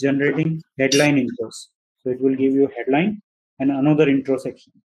is generating headline intros. So it will give you a headline and another intro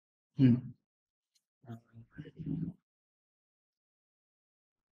section.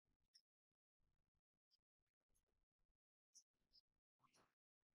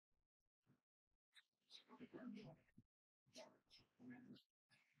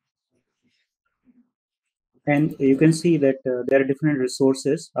 And you can see that there are different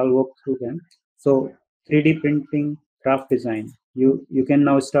resources. I'll walk through them. So 3D printing, craft design. You can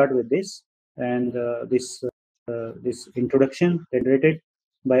now start with this, and this introduction generated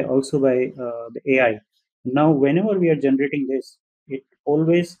by the AI. Now, whenever we are generating this, it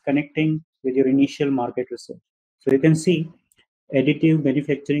always connecting with your initial market research. So you can see Additive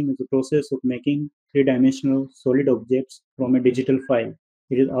manufacturing is the process of making three-dimensional solid objects from a digital file.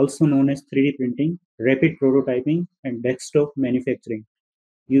 It is also known as 3D printing, rapid prototyping, and desktop manufacturing.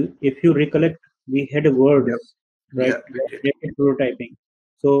 If you recollect, we had a word, Yep. right? Yeah, we did. Rapid prototyping.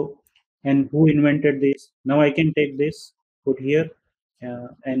 So, and who invented this? Now I can take this, put here,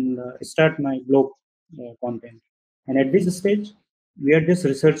 and start my blog content. And at this stage, we are just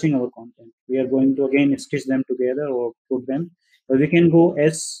researching our content. We are going to again stitch them together or put them. But we can go uh,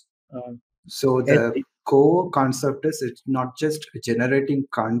 So as the core concept is it's not just generating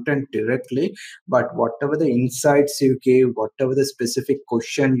content directly, but whatever the insights you gave, whatever the specific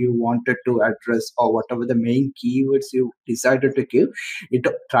question you wanted to address, or whatever the main keywords you decided to give, it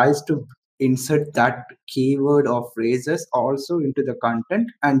tries to insert that keyword or phrases also into the content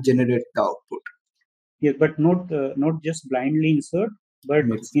and generate the output. yeah, but not just blindly insert, but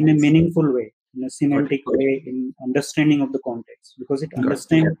Makes in a sense. meaningful way, in a Got it. semantic way, in understanding of the context, because it Got it.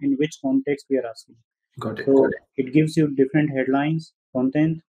 understands in which context we are asking. Got it. So it gives you different headlines,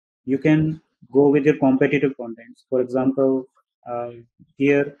 content. You can go with your competitive contents. For example,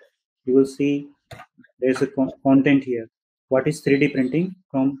 here you will see there's a content here. What is 3D printing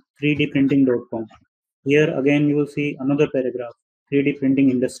from 3dprinting.com? Here again you will see another paragraph, 3D printing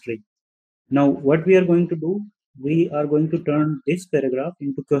industry. Now, what we are going to do, we are going to turn this paragraph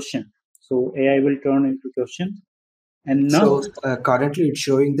into question. So AI will turn into question. And now, So currently it's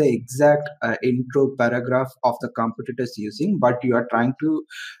showing the exact intro paragraph of the competitors using, but you are trying to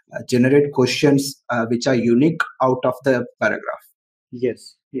generate questions which are unique out of the paragraph.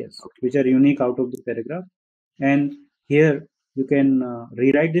 yes, yes, Okay. which are unique out of the paragraph. And here you can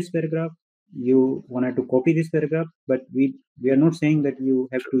rewrite this paragraph. You wanted to copy this paragraph, but we are not saying that you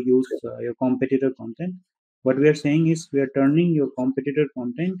have to use your competitor content. What we are saying is we are turning your competitor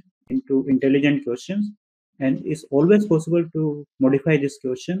content into intelligent questions, and it's always possible to modify this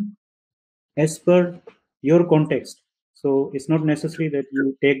question as per your context. So it's not necessary that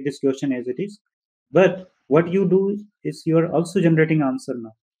you take this question as it is, but what you do is you are also generating answer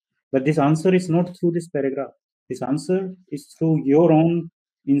now. But this answer is not through this paragraph. This answer is through your own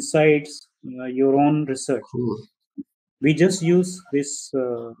insights, your own research. Cool. We just use this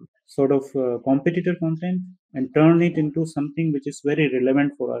sort of competitor content and turn it into something which is very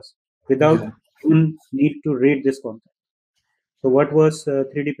relevant for us without Yeah. even need to read this content. So what was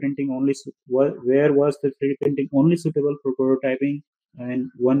 3D printing only? Where was the 3D printing only suitable for prototyping and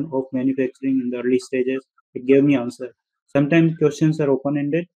one of manufacturing in the early stages? It gave me answer. Sometimes questions are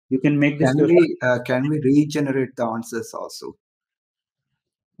open-ended. You can make this question. Can we regenerate the answers also,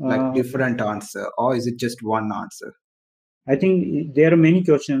 like Uh, different answer, or is it just one answer? I think there are many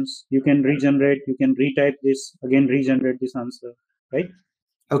questions. You can regenerate. You can retype this again. Regenerate this answer, right?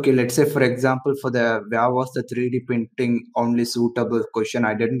 Okay, let's say for example, for the where was the 3D printing only suitable question,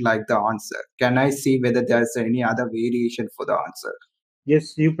 I didn't like the answer. Can I see whether there's any other variation for the answer?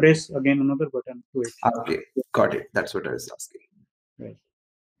 Yes, you press again another button to it, Okay, got it. That's what I was asking. right?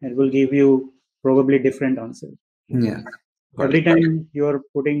 It will give you probably different answer. Yeah, got Every it. time you're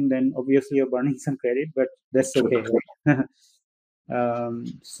putting, then obviously you're burning some credit, but that's True. okay. Right?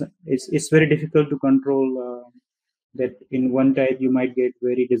 So it's very difficult to control that in one type you might get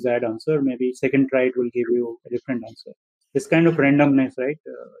very desired answer. Maybe second try it will give you a different answer. This kind of randomness, right?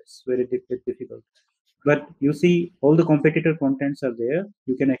 It's very difficult. But you see, all the competitor contents are there.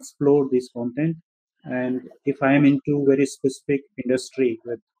 You can explore this content. And if I am into very specific industry,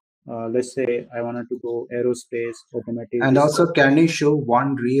 with let's say I wanted to go aerospace, automotive, And this also, can you show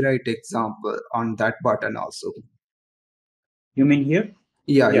one rewrite example on that button also? you mean here?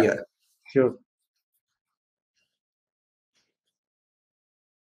 Yeah, Yeah, yeah. sure.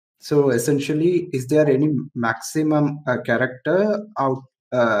 So essentially, is there any maximum character out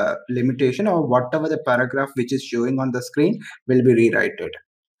limitation, or whatever the paragraph which is showing on the screen will be rewritten?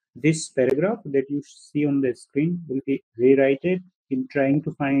 This paragraph that you see on the screen will be rewritten in trying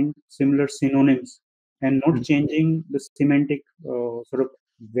to find similar synonyms and not changing the semantic sort of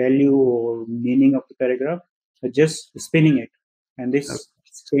value or meaning of the paragraph, but just spinning it. And this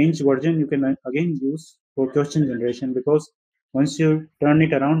changed version you can again use for question generation, because once you turn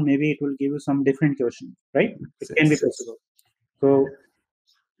it around, maybe it will give you some different question, right? It can be possible. So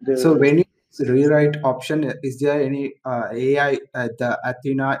So the when you rewrite option, is there any AI, the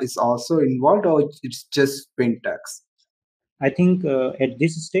Athena is also involved, or it's just syntax? I think at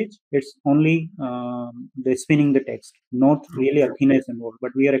this stage, it's only the spinning the text, not really Athena is involved.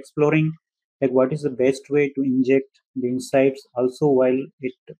 But we are exploring like what is the best way to inject the insights also while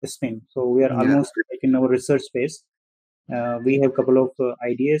it spins. So we are Yeah. almost like in our research phase. We have a couple of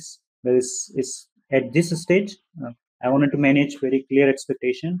ideas. There is at this stage. I wanted to manage very clear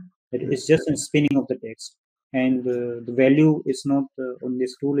expectation that it's just a spinning of the text, and the value is not on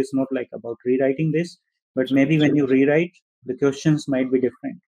this tool is not like about rewriting this, but maybe when you rewrite, the questions might be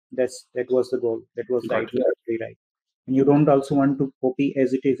different. That was the goal. That was the idea of rewrite. And you don't also want to copy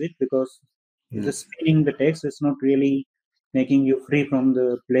as it is it, because just spinning the text is not really making you free from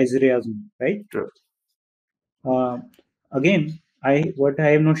the plagiarism, right? True. Again, what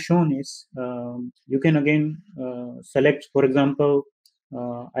I have not shown is you can again select, for example,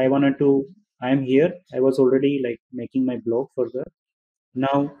 I am here. I was already like making my blog further.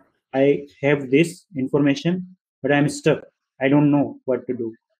 Now I have this information, but I'm stuck. I don't know what to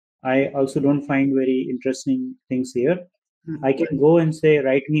do. I also don't find very interesting things here. I can go and say,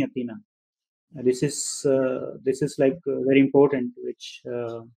 write me Athena. This is like very important, which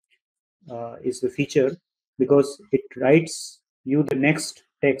is the feature, because it writes you the next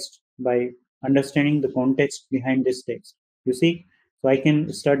text by understanding the context behind this text. You see, so I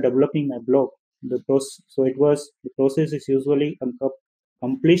can start developing my blog. The process is usually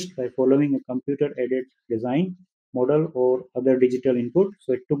accomplished by following a computer-aided design model or other digital input.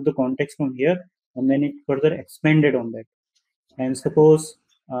 So it took the context from here and then it further expanded on that. And suppose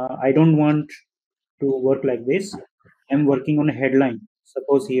I don't want to work like this. I'm working on a headline.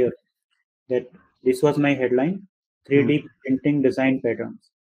 Suppose here that this was my headline, 3D printing design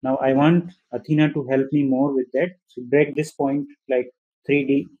patterns. Now I want Athena to help me more with that, to break this point like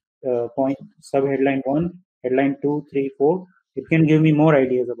 3D point, sub headline 1, headline 2, 3, 4. It can give me more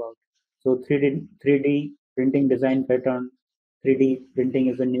ideas about. So 3D printing design pattern. 3D printing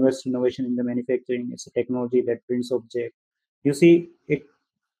is the newest innovation in the manufacturing. It's a technology that prints object. You see, it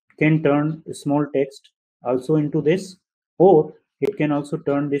can turn small text also into this, or it can also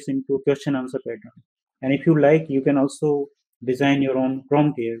turn this into a question answer pattern. And if you like, you can also design your own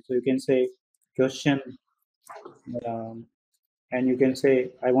prompt here. So you can say question, um, and you can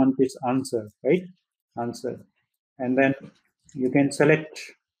say I want this answer, right? Answer, and then you can select,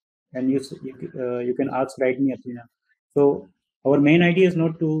 and you can ask, write me Athena. So our main idea is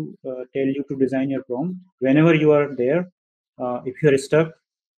not to tell you to design your prompt. Whenever you are there, if you are stuck,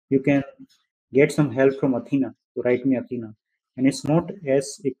 you can get some help from Athena to write me Athena. And it's not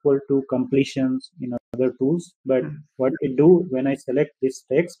as equal to completions in other tools, but what it do when I select this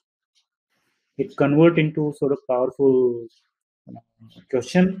text, it convert into sort of powerful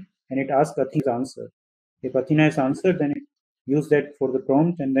question, and it asks Athena's answer. If Athena has answered, then it use that for the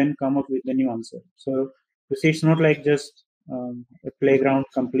prompt and then come up with the new answer. So you see, it's not like just a playground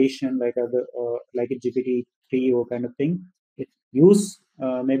completion like other like a GPT-3 or kind of thing. It use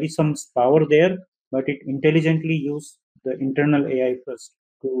maybe some power there, but it intelligently use the internal AI first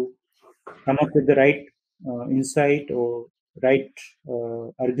to come up with the right insight or right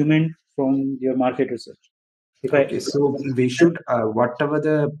argument from your market research. If I Okay, so we should, whatever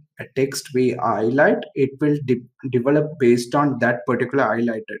the text we highlight, it will develop based on that particular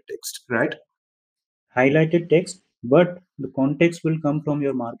highlighted text, right? highlighted text, but the context will come from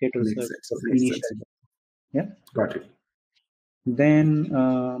your market Makes research sense. or Makes sense. initial. Yeah. Got it.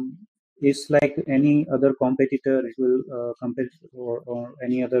 Then it's like any other competitor. It will or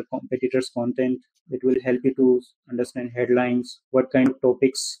any other competitor's content. It will help you to understand headlines, what kind of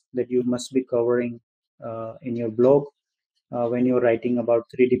topics that you must be covering in your blog when you're writing about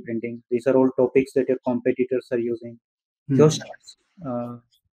 3D printing. These are all topics that your competitors are using. Questions.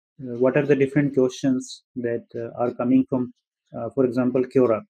 What are the different questions that are coming from, for example,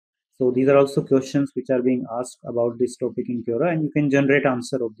 Quora. So these are also questions which are being asked about this topic in Quora, and you can generate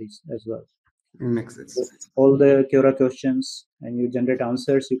answer of these as well. Makes sense. All the Quora questions, and you generate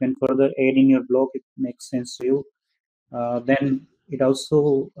answers. You can further add in your blog. It makes sense to you. Then it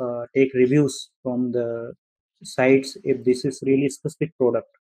also take reviews from the sites if this is really specific product.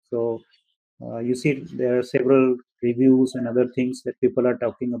 So you see there are several reviews and other things that people are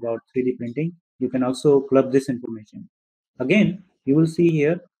talking about 3D printing. You can also club this information. Again, you will see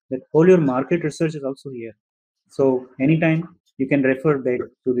here that all your market research is also here. So anytime you can refer back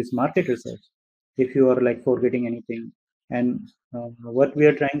to this market research if you are like forgetting anything. And what we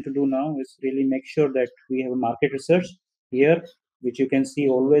are trying to do now is really make sure that we have a market research here, which you can see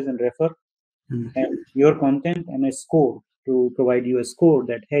always and refer, and your content and a score to provide you a score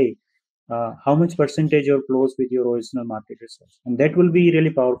that, hey, how much percentage you're close with your original market research. And that will be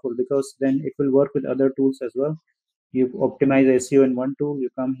really powerful, because then it will work with other tools as well. You optimize SEO in one tool, you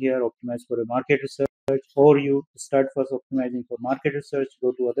come here, optimize for a market research, or you start first optimizing for market research,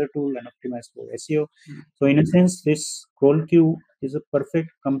 go to other tool and optimize for SEO. So in a sense, this CrawlQ is a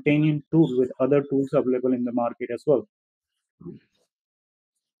perfect companion tool with other tools available in the market as well.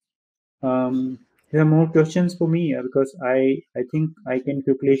 You have more questions for me because I think I can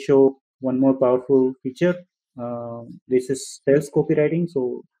quickly show one more powerful feature. This is sales copywriting.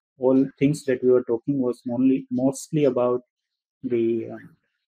 So all things that we were talking was mostly about the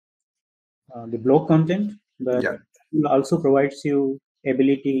the blog content, but Yeah. it also provides you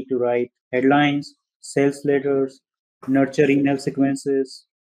ability to write headlines, sales letters, nurture email sequences,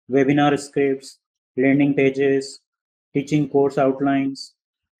 webinar scripts, landing pages, teaching course outlines,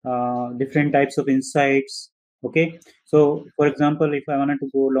 different types of insights. Okay, so for example, if I wanted to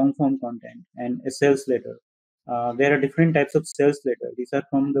go long form content and a sales letter, there are different types of sales letter. These are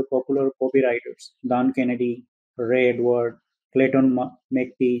from the popular copywriters: Dan Kennedy, Ray Edward, Clayton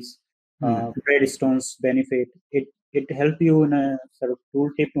Makepeace, Fred Stone's benefit. It help you in a sort of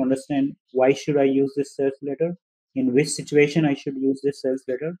tooltip to understand why should I use this sales letter, in which situation I should use this sales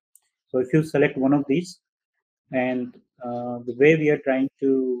letter. So if you select one of these, and the way we are trying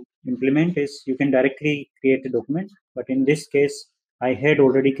to implement is you can directly create a document, but in this case, I had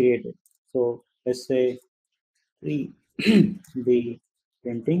already created. So let's say the the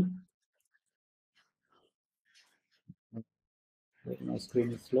printing. My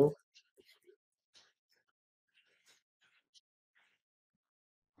screen is slow.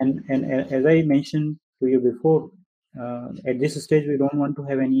 As I mentioned to you before, at this stage, we don't want to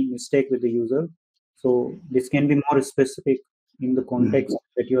have any mistake with the user. So this can be more specific in the Mm. context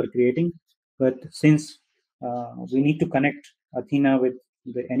that you are creating. But since we need to connect Athena with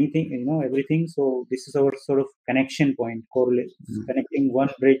anything, everything. So this is our sort of connection point, correlate, Mm. connecting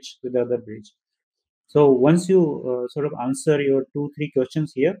one bridge with the other bridge. So once you sort of answer your 2, 3 questions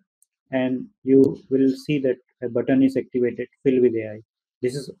here, and you will see that a button is activated, fill with AI.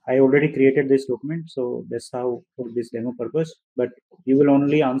 This is, I already created this document, so that's how for this demo purpose. But you will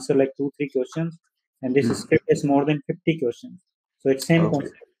only answer like 2, 3 questions, and this Mm. script is more than 50 questions. So it's same Okay.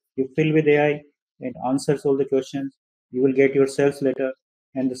 concept. You fill with AI, it answers all the questions. You will get your sales letter,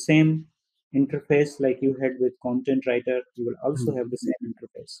 and the same interface like you had with content writer. You will also Mm. have the same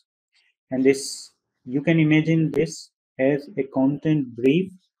interface, and this, you can imagine this as a content brief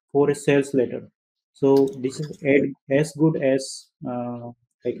for a sales letter. So this is as good as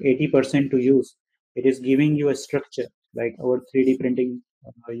like 80% to use. It is giving you a structure like our 3D printing.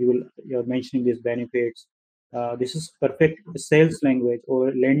 You're mentioning these benefits. This is perfect sales language or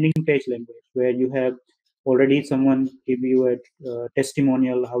landing page language where you have already someone give you a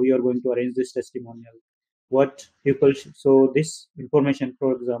testimonial, how you are going to arrange this testimonial, what people so this information,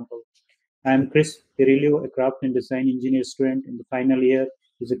 for example, I'm Chris Pirillo, a craft and design engineer student in the final year.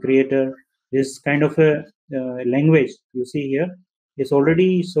 He's a creator. This kind of a language you see here is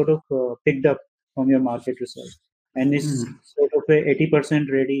already sort of picked up from your market research, and it's Mm. sort of a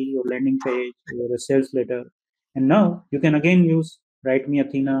 80% ready, your landing page, your sales letter. And now you can again use Write Me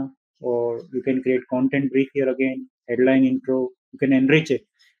Athena, or you can create content brief here again, headline intro. You can enrich it,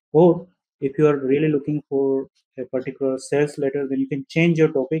 or if you are really looking for a particular sales letter, then you can change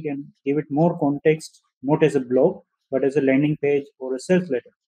your topic and give it more context, not as a blog, but as a landing page or a sales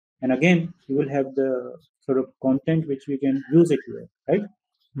letter. And again, you will have the sort of content which we can use it here, right?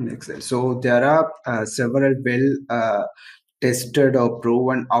 Excellent. So there are several well tested or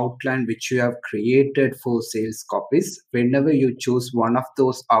proven outline which you have created for sales copies. Whenever you choose one of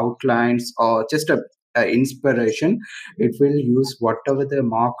those outlines or just a inspiration, it will use whatever the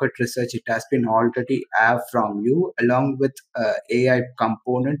market research it has been already have from you along with AI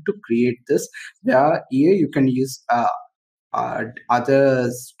component to create this. Here you can use other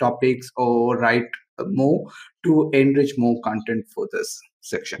topics or write more to enrich more content for this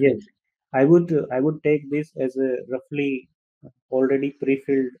section. Yes, I would take this as a roughly already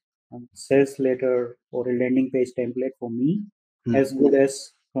pre-filled sales letter or a landing page template for me, as Hmm. good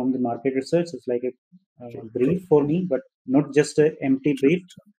as from the market research. It's like a brief for me, but not just an empty brief,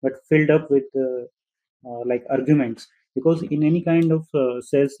 but filled up with like arguments. Because in any kind of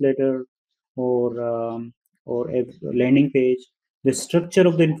sales letter or a landing page, the structure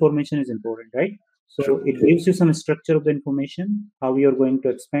of the information is important, right? So True. it gives you some structure of the information, how you are going to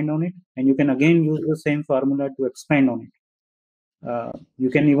expand on it, and you can again use the same formula to expand on it. You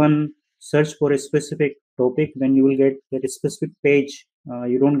can even search for a specific topic, then you will get that specific page.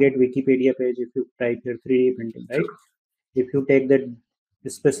 You don't get Wikipedia page if you type your 3D printing, right? True. If you take that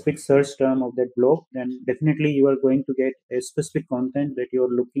specific search term of that blog, then definitely you are going to get a specific content that you are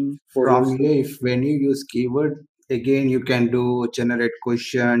looking for your. From here, if when you use keyword, again you can do generate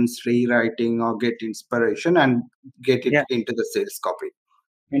questions, rewriting, or get inspiration and get it Yeah, into the sales copy.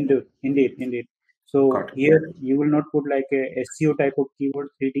 indeed. So Got it. here you will not put like a SEO type of keyword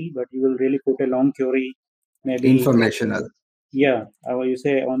 3D, but you will really put a long query, maybe Informational. Yeah, you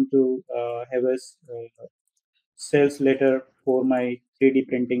say I want to have a sales letter for my 3D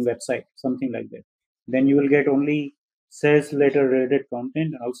printing website, something like that. Then you will get only sales letter related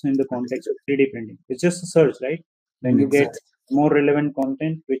content also in the context of 3D printing. It's just a search, right? Then you Makes get sense. more relevant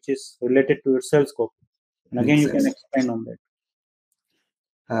content which is related to your sales copy. And again, Makes you can sense. expand on that.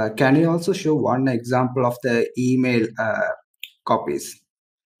 Can you also show one example of the email copies?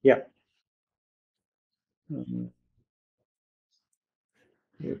 Yeah. You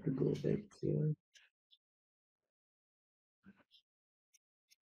have to go back here.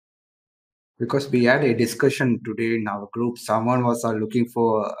 Because we had a discussion today in our group. Someone was looking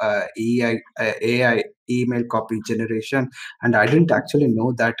for AI email copy generation, and I didn't actually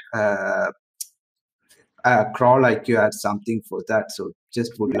know that CrawlIQ had something for that. So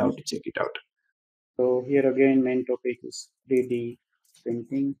just would Yeah. love to check it out. So here again, main topic is 3D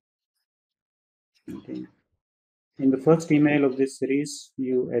printing. printing. In the first email of this series,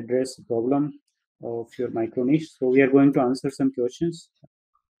 you address the problem of your micro niche. So we are going to answer some questions,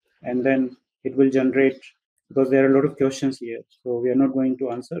 and then it will generate, because there are a lot of questions here. So we are not going to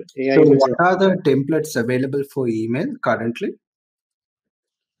answer. AI So will what generate. are the templates available for email currently?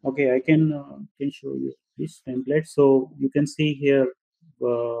 Okay, I can show you this template. So you can see here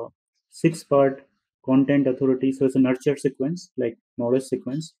 6-part content authority. So it's a nurture sequence, like knowledge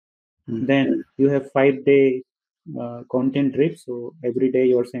sequence. Then you have 5-day content drip. So every day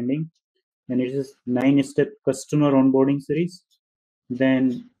you're sending. Then it is 9-step customer onboarding series.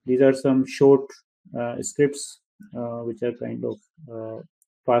 Then these are some short scripts which are kind of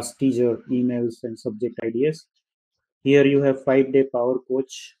fast teaser emails and subject ideas. Here you have 5-day power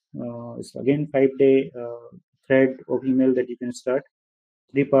coach. It's again 5-day thread of email that you can start.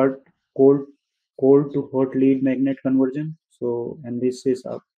 3-part cold cold to hot lead magnet conversion. So, and this is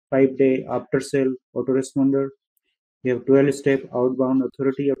a 5-day after sale autoresponder. You have 12-step outbound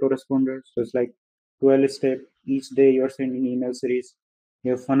authority autoresponder. So it's like 12-step each day you're sending email series.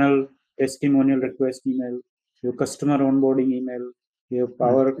 You have funnel testimonial request email. Your customer onboarding email. You have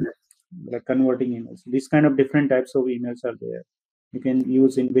power like converting emails. These kind of different types of emails are there. You can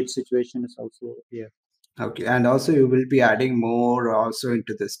use in which situation is also here. Okay, and also you will be adding more also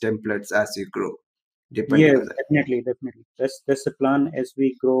into this templates as you grow, depending Yes, on that. definitely. That's the plan. As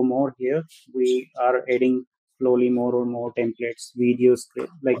we grow more here, we are adding slowly more and more templates, video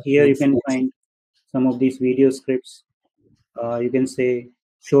script. Like here, you Makes can sense. find some of these video scripts. You can say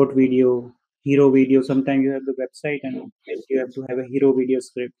short video, hero video. Sometimes you have the website and you have to have a hero video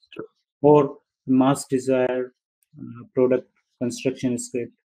script or mass desire product construction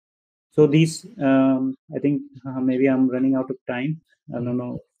script. So these, I think maybe I'm running out of time. I don't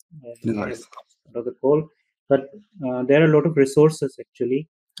know. No We have worries. another call, but there are a lot of resources actually.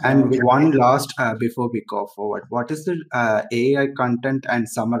 And Which one last before we go forward, what is the AI content and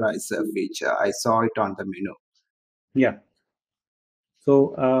summarizer feature? I saw it on the menu. yeah.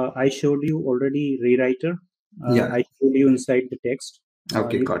 So I showed you already rewriter. Yeah. I showed you inside the text.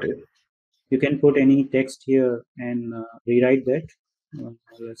 Okay, You got it. you can put any text here and rewrite that.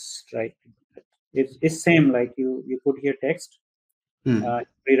 Let's try. It's same like you put here text, Hmm.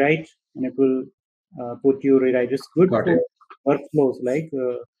 rewrite, and it will put you rewrite. It's good Got for it. workflows. Like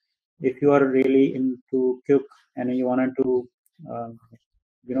if you are really into Qlik and you wanted to, um,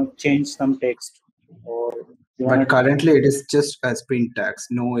 change some text, or you But wanted to, currently it is just a sprint tags,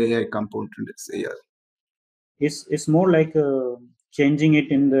 no AI component is here. it's more like changing it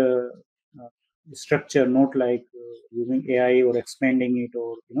in the uh, structure, not like using AI or expanding it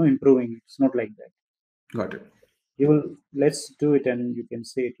or improving it. It's not like that. Got it. You will Let's do it and you can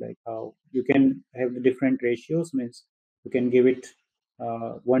see it like how you can have the different ratios. Means you can give it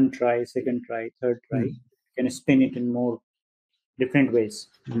one try, second try, third try. Hmm. You can spin it in more different ways.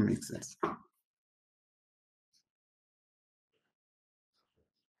 Makes sense.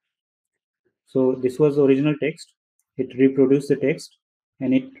 So this was the original text. It reproduced the text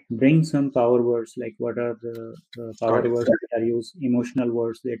and it brings some power words, like what are the power Got it. words that are used, emotional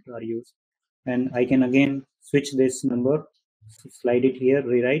words that are used. And I can again switch this number, slide it here,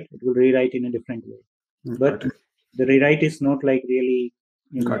 rewrite. It will rewrite in a different way. Got But it. the rewrite is not like really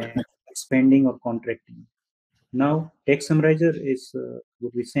in Got it. expanding or contracting. Now, text summarizer is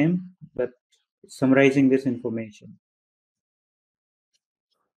would be same, but summarizing this information.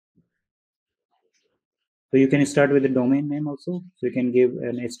 So you can start with the domain name also. So you can give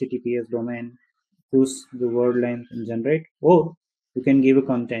an HTTPS domain, choose the word length and generate, or you can give a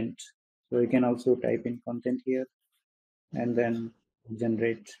content. So you can also type in content here and then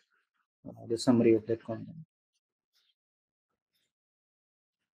generate the summary of that content.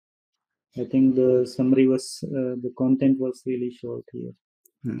 I think the summary was, the content was really short here.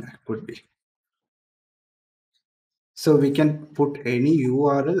 Could be. So we can put any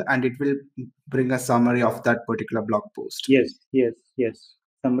URL and it will bring a summary of that particular blog post. Yes, yes, yes.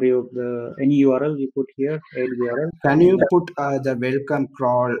 Summary of any URL you put here, add URL. Can you put the welcome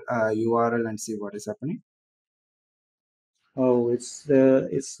crawl URL and see what is happening? Oh, it's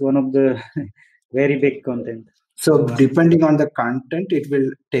one of the very big content. So depending on the content, it will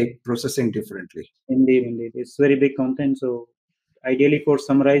take processing differently. Indeed, it's very big content. So ideally for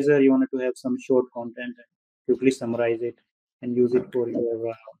summarizer, you wanted to have some short content and quickly summarize it and use it for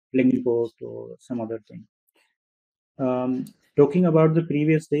your link post or some other thing. Talking about the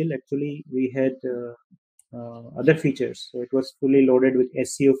previous deal, actually we had other features. So it was fully loaded with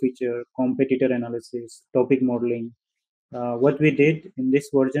SEO feature, competitor analysis, topic modeling. What we did in this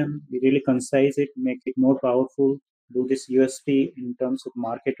version, we really concise it, make it more powerful, do this USP in terms of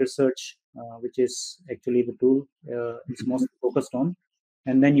market research, which is actually the tool it's most focused on,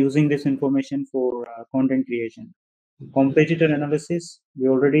 and then using this information for content creation. Competitor analysis, we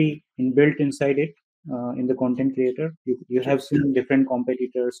already inbuilt inside it in the content creator. You have seen different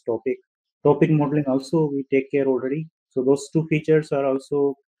competitors, topic modeling also we take care already. So those two features are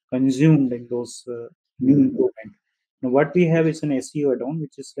also consumed in those new improvement. Now what we have is an SEO add-on,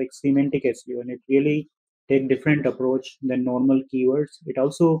 which is like semantic SEO, and it really take different approach than normal keywords. It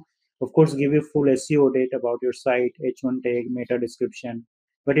also, of course, give you full SEO data about your site, H1 tag, meta description,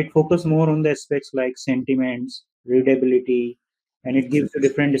 but it focus more on the aspects like sentiments, readability, and it gives you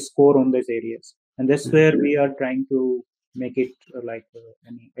different score on these areas. And that's where we are trying to make it like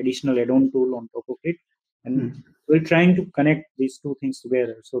an additional add-on tool on top of it. And we're trying to connect these two things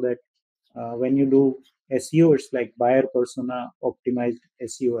together so that when you do SEO, it's like buyer persona optimized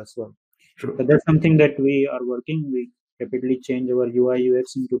SEO as well. True. So that's something that we are working. We rapidly change our UI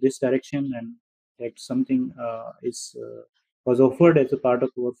UX into this direction, and that something was offered as a part of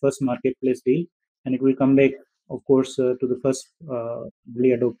our first marketplace deal, and it will come back, of course, to the first early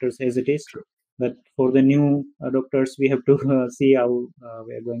adopters as it is. But for the new adopters, we have to see how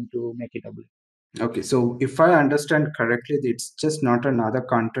we are going to make it available. Okay, so if I understand correctly, it's just not another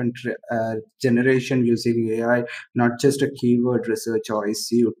content generation using AI, not just a keyword research or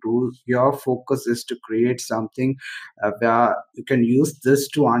SEO tool. Your focus is to create something where you can use this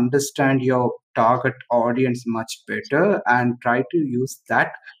to understand your target audience much better and try to use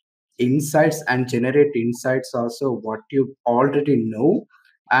that insights and generate insights also what you already know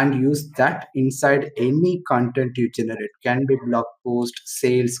and use that inside any content you generate, can be blog post,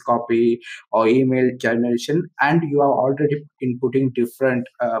 sales copy, or email generation, and you are already inputting different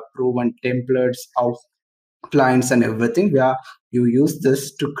proven templates of clients and everything where you use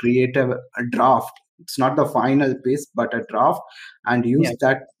this to create a draft. It's not the final piece but a draft, and use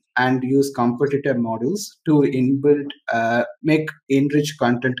that and use competitor models to inbuild make enrich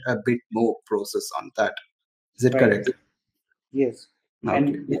content a bit more process on that. Is it correct? Yes. Okay. And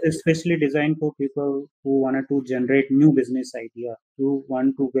it is especially designed for people who wanted to generate new business idea, who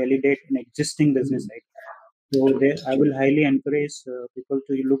want to validate an existing business idea. So there, I will highly encourage people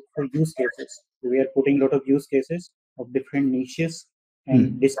to look for use cases. We are putting a lot of use cases of different niches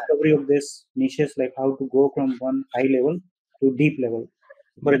and discovery of this niches, like how to go from one high level to deep level.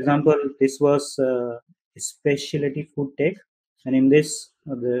 For example, this was specialty food tech, and in this,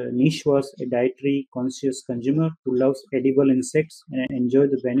 the niche was a dietary conscious consumer who loves edible insects and enjoy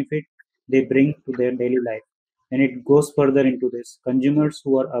the benefit they bring to their daily life. And it goes further into this. Consumers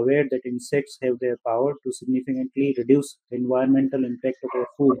who are aware that insects have their power to significantly reduce the environmental impact of their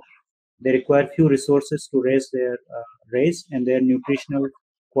food. They require few resources to raise, and their nutritional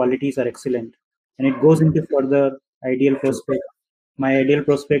qualities are excellent. And it goes into further ideal prospect. My ideal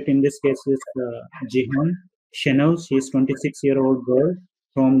prospect in this case is Jihan Chanel. She is 26-year-old girl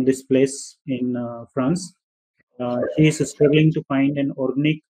from this place in France. She is struggling to find an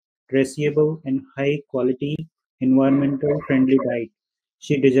organic, traceable, and high quality, environmental friendly diet.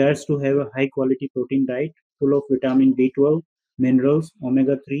 She desires to have a high quality protein diet full of vitamin B12, minerals,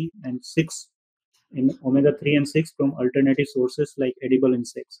 omega 3, and 6 in omega 3 and 6 from alternative sources like edible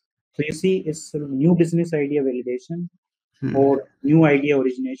insects. So you see, it's a new business idea validation or new idea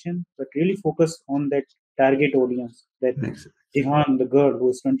origination, but really focus on that target audience, that Jihan, the girl who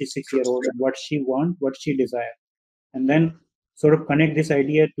is 26-year-old, and what she wants, what she desires, and then sort of connect this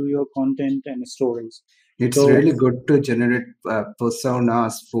idea to your content and stories. It's really good to generate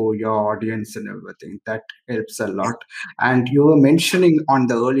personas for your audience and everything. That helps a lot. And you were mentioning on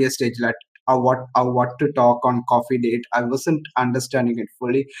the earlier stage that what to talk on coffee date. I wasn't understanding it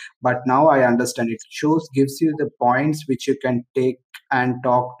fully, but now I understand. It gives you the points which you can take and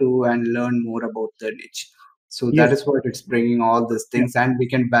talk to and learn more about the niche. So that Yes. is what it's bringing all these Yeah. things, and we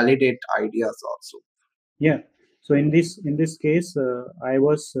can validate ideas also. Yeah. So in this case, I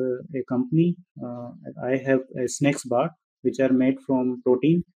was a company. I have a snacks bar which are made from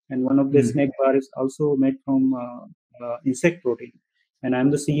protein, and one of the Hmm. snack bar is also made from insect protein. And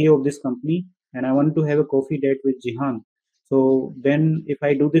I'm the CEO of this company, and I want to have a coffee date with Jihan. So then, if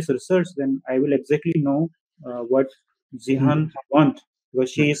I do this research, then I will exactly know what Hmm. Jihan want,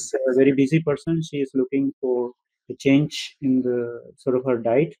 because she is a very busy person. She is looking for a change in the sort of her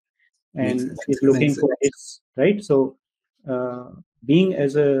diet, Makes and sense. is looking Makes for sense. this, right? So uh, being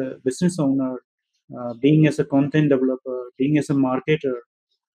as a business owner, being as a content developer, being as a marketer,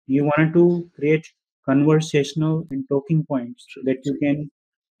 you wanted to create conversational and talking points True. that you can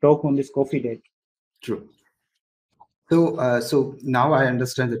talk on this coffee date. True. So now I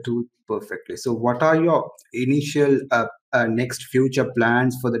understand the tool perfectly. So what are your initial next future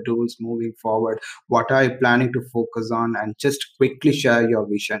plans for the tools moving forward? What are you planning to focus on? And just quickly share your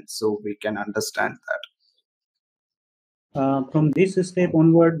vision so we can understand From this step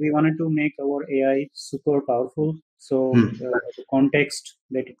onward, we wanted to make our AI super powerful. So that. the context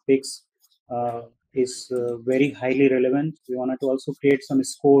that it picks is very highly relevant. We wanted to also create some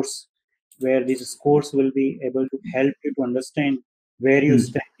scores where these scores will be able to help you to understand where you Hmm.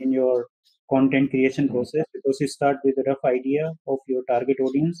 stand in your content creation process. Because you start with a rough idea of your target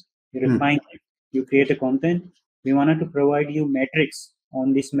audience, you Hmm. refine it, you create a content. We wanted to provide you metrics.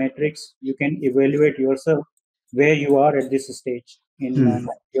 On these metrics, you can evaluate yourself where you are at this stage in Hmm.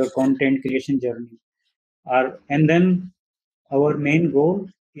 your content creation journey. And then our main goal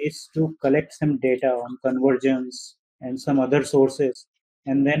is to collect some data on conversions and some other sources,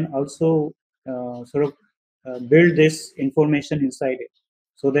 and then also sort of build this information inside it,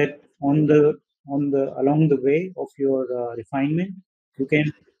 so that on the along the way of your refinement, you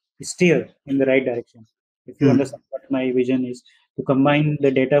can steer in the right direction. If you Hmm. understand what my vision is, to combine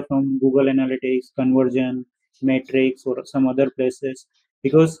the data from Google Analytics, conversion metrics, or some other places,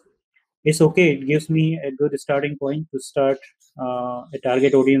 because it's okay. It gives me a good starting point to start a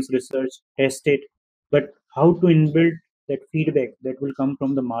target audience research, test it. But how to inbuild that feedback that will come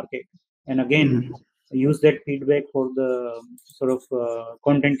from the market, and again Hmm. use that feedback for the sort of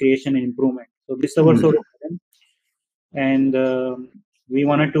content creation and improvement. So this is our Hmm. sort of plan, and we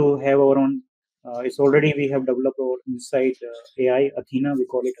wanted to have our own. It's already we have developed our inside AI Athena. We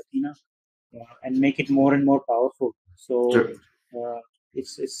call it Athena, and make it more and more powerful. So True. uh,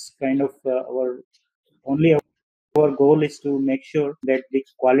 it's kind of our goal is to make sure that the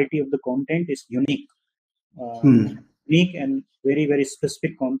quality of the content is uh, Hmm. unique and very very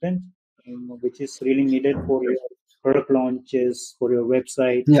specific content, which is really needed for your product launches, for your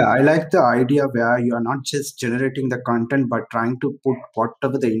website. Yeah, I like the idea where you are not just generating the content, but trying to put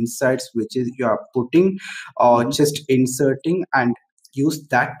whatever the insights which is you are putting or Mhm. just inserting and use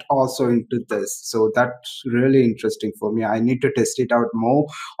that also into this. So that's really interesting for me. I need to test it out more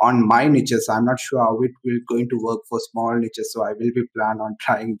on my niches. I'm not sure how it will going to work for small niches. So I will be plan on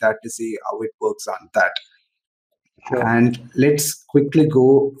trying that to see how it works on that. Sure. And let's quickly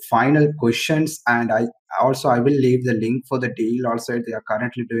go final questions, and I will leave the link for the deal also. They are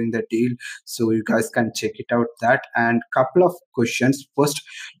currently doing the deal, so you guys can check it out that. And couple of questions first.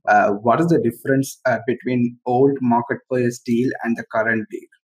 What is the difference between old marketplace deal and the current deal?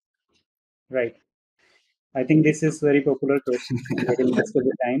 Right. I think this is very popular question getting most of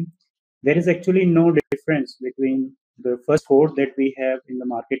the time. There is actually no difference between the first code that we have in the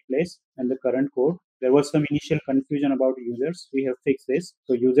marketplace and the current code. There was some initial confusion about users. We have fixed this.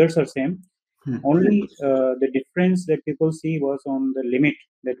 So users are same. Hmm. Only the difference that people see was on the limit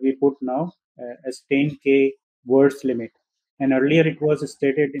that we put now as 10K words limit. And earlier it was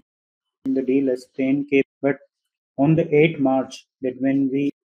stated in the deal as 10K, but on the 8th March, that when we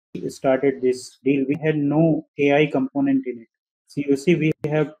started this deal, we had no AI component in it. So you see, we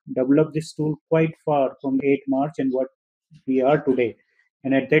have developed this tool quite far from 8th March and what we are today.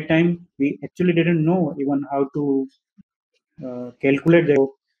 And at that time, we actually didn't know even how to calculate that.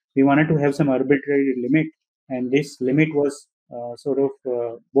 So we wanted to have some arbitrary limit, and this limit was sort of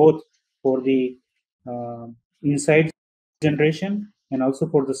both for the uh, insights generation and also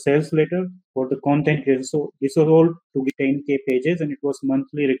for the sales letter for the content creation. So this was all to get 10K pages, and it was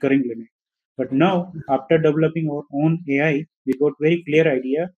monthly recurring limit. But now, after developing our own AI, we got very clear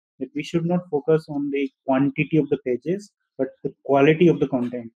idea that we should not focus on the quantity of the pages, but the quality of the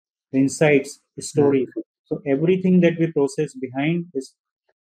content, the insights, the Hmm. stories. So everything that we process behind is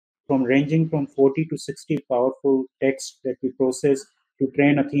from ranging from 40 to 60 powerful text that we process to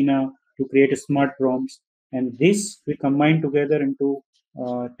train Athena to create smart prompts. and this we combine together into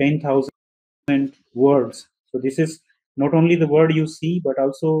 10,000 words. So this is not only the word you see, but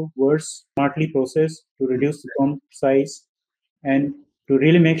also words smartly processed to reduce the font size and to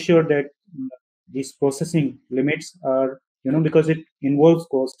really make sure that these processing limits are, because it involves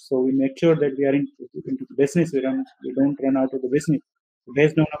cost. So we make sure that we are into the business. We don't run out of the business.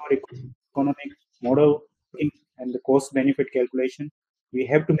 Based on our economic model and the cost benefit calculation, we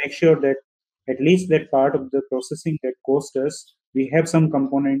have to make sure that at least that part of the processing that cost us, we have some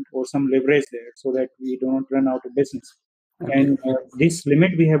component or some leverage there so that we don't run out of business. Okay. And this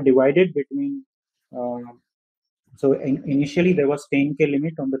limit we have divided between uh, so initially there was 10K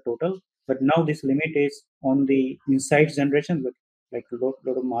limit on the total, but now this limit is on the insights generation, like a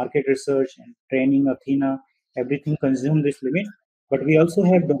lot of market research and training, Athena, everything consume this limit. But we also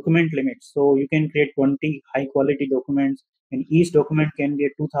have document limits. So you can create 20 high quality documents, and each document can be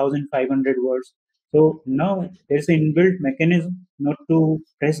 2,500 words. So now there's an inbuilt mechanism not to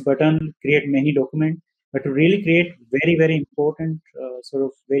press button, create many documents, but to really create very, very important, sort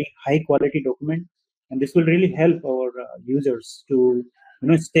of very high quality document, and this will really help our users to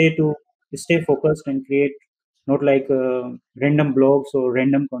stay focused and create not like random blogs or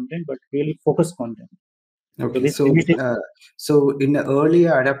random content, but really focused content. So Okay, this so limit is so in the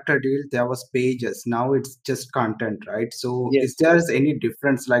earlier adapter deal, there was pages. Now it's just content, right? So yes. is there any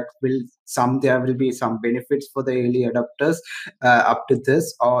difference? Like, there will be some benefits for the early adapters up to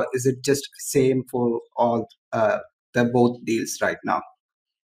this, or is it just same for all the both deals right now?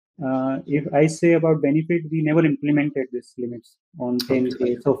 If I say about benefit, we never implemented this limits on Okay,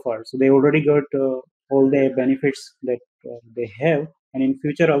 10K so far. So they already got all the benefits that they have, and in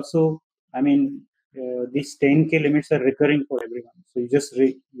future also. I mean, these 10K limits are recurring for everyone. So you just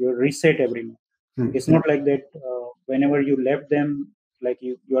you reset every month. hmm, It's not like that. Whenever you left them, like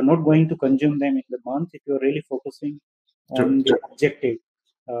you are not going to consume them in the month if you are really focusing true. on the objective,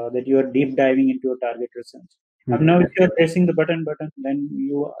 that you are deep diving into your target research. Hmm, Now, if you are pressing the button, then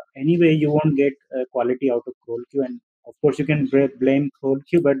you won't get quality out of CrawlQ. And of course, you can blame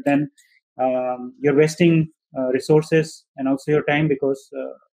CrawlQ, but then you're wasting resources and also your time because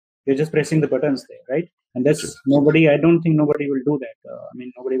you're just pressing the buttons there, right? And true. that's nobody. I don't think nobody will do that. I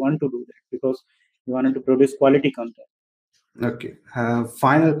mean, nobody want to do that because you wanted to produce quality content. Okay.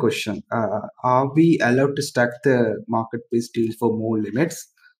 Final question. Are we allowed to stack the marketplace deal for more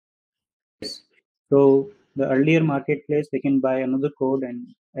limits? Yes. So the earlier marketplace, they can buy another code and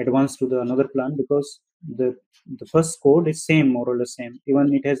advance to the another plan because the first code is same, more or less same.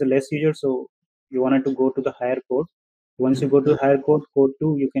 Even it has a less user, so you wanted to go to the higher code. Once you go to higher code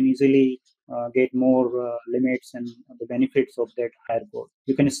two, you can easily get more limits and the benefits of that higher code.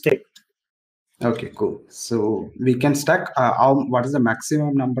 You can stick Okay, cool. So we can stack. What is the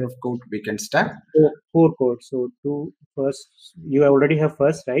maximum number of code we can stack? four codes. So two first, you already have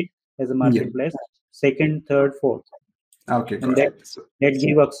first, right, as a Yeah. marketplace. Second, third, fourth, Okay, and got it. So, that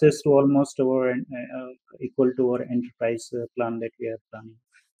give access to almost our equal to our enterprise plan that we are planning.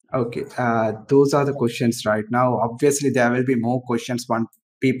 okay, those are the questions right now. Obviously, there will be more questions when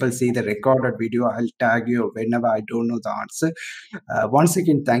people see the recorded video. I'll tag you whenever I don't know the answer. Once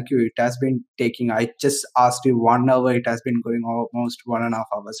again, thank you. It has been taking, I just asked you 1 hour. It has been going almost 1.5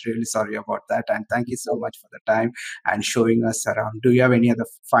 hours. Really sorry about that. And thank you so much for the time and showing us around. Do you have any other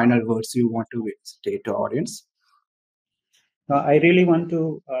final words you want to say to audience? I really want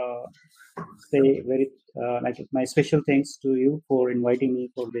to say very like my special thanks to you for inviting me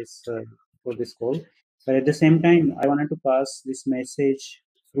for this call. But at the same time, I wanted to pass this message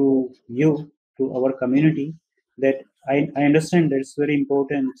through you to our community that I understand that it's very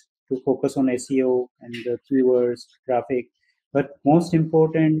important to focus on SEO and the keywords, traffic. But most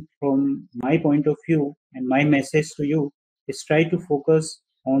important from my point of view and my message to you is try to focus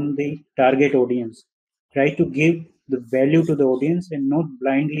on the target audience. Try to give the value to the audience and not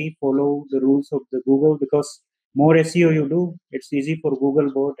blindly follow the rules of the Google, because more SEO you do, it's easy for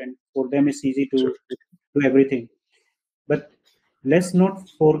Google bot and for them it's easy to do everything. But let's not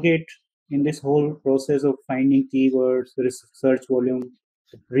forget in this whole process of finding keywords, search volume,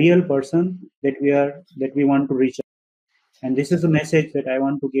 the real person that we want to reach. And this is a message that I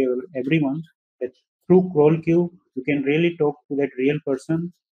want to give everyone, that through CrawlQ, you can really talk to that real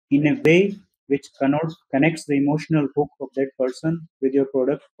person in a way which connects the emotional hook of that person with your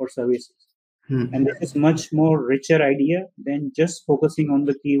product or services. Hmm. And this is much more richer idea than just focusing on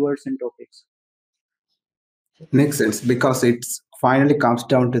the keywords and topics. Makes sense because it's finally comes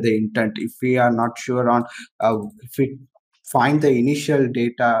down to the intent. If we are not sure on if it find the initial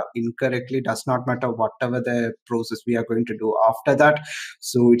data incorrectly, does not matter whatever the process we are going to do after that.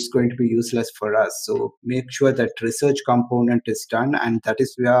 So it's going to be useless for us. So make sure that research component is done, and that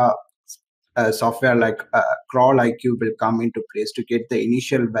is where software like CrawlQ will come into place to get the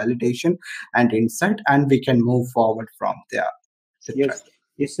initial validation and insight, and we can move forward from there. Yes,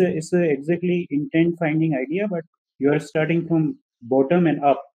 it's a exactly intent finding idea, but you are starting from bottom and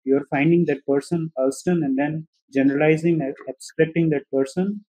up. You're finding that person, Alston, and then generalizing, abstracting that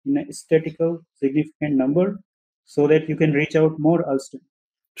person in a statistical significant number, so that you can reach out more Alston.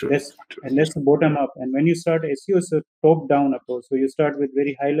 True. That's the bottom up. And when you start SEO, it's a top down approach. So you start with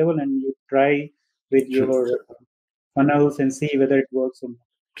very high level and you try with your funnels and see whether it works or not.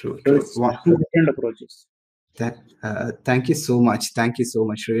 True. So it's two different approaches. Thank you so much. Thank you so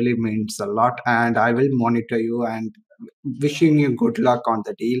much. Really means a lot. And I will monitor you and wishing you good luck on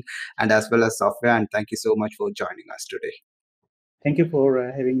the deal and as well as software. And thank you so much for joining us today. Thank you for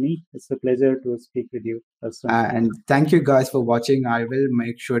having me. It's a pleasure to speak with you. And thank you guys for watching. I will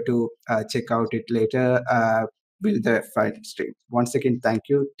make sure to check out it later with the final stream. Once again, thank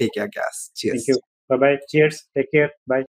you. Take care, guys. Cheers. Thank you. Bye-bye. Cheers. Take care. Bye.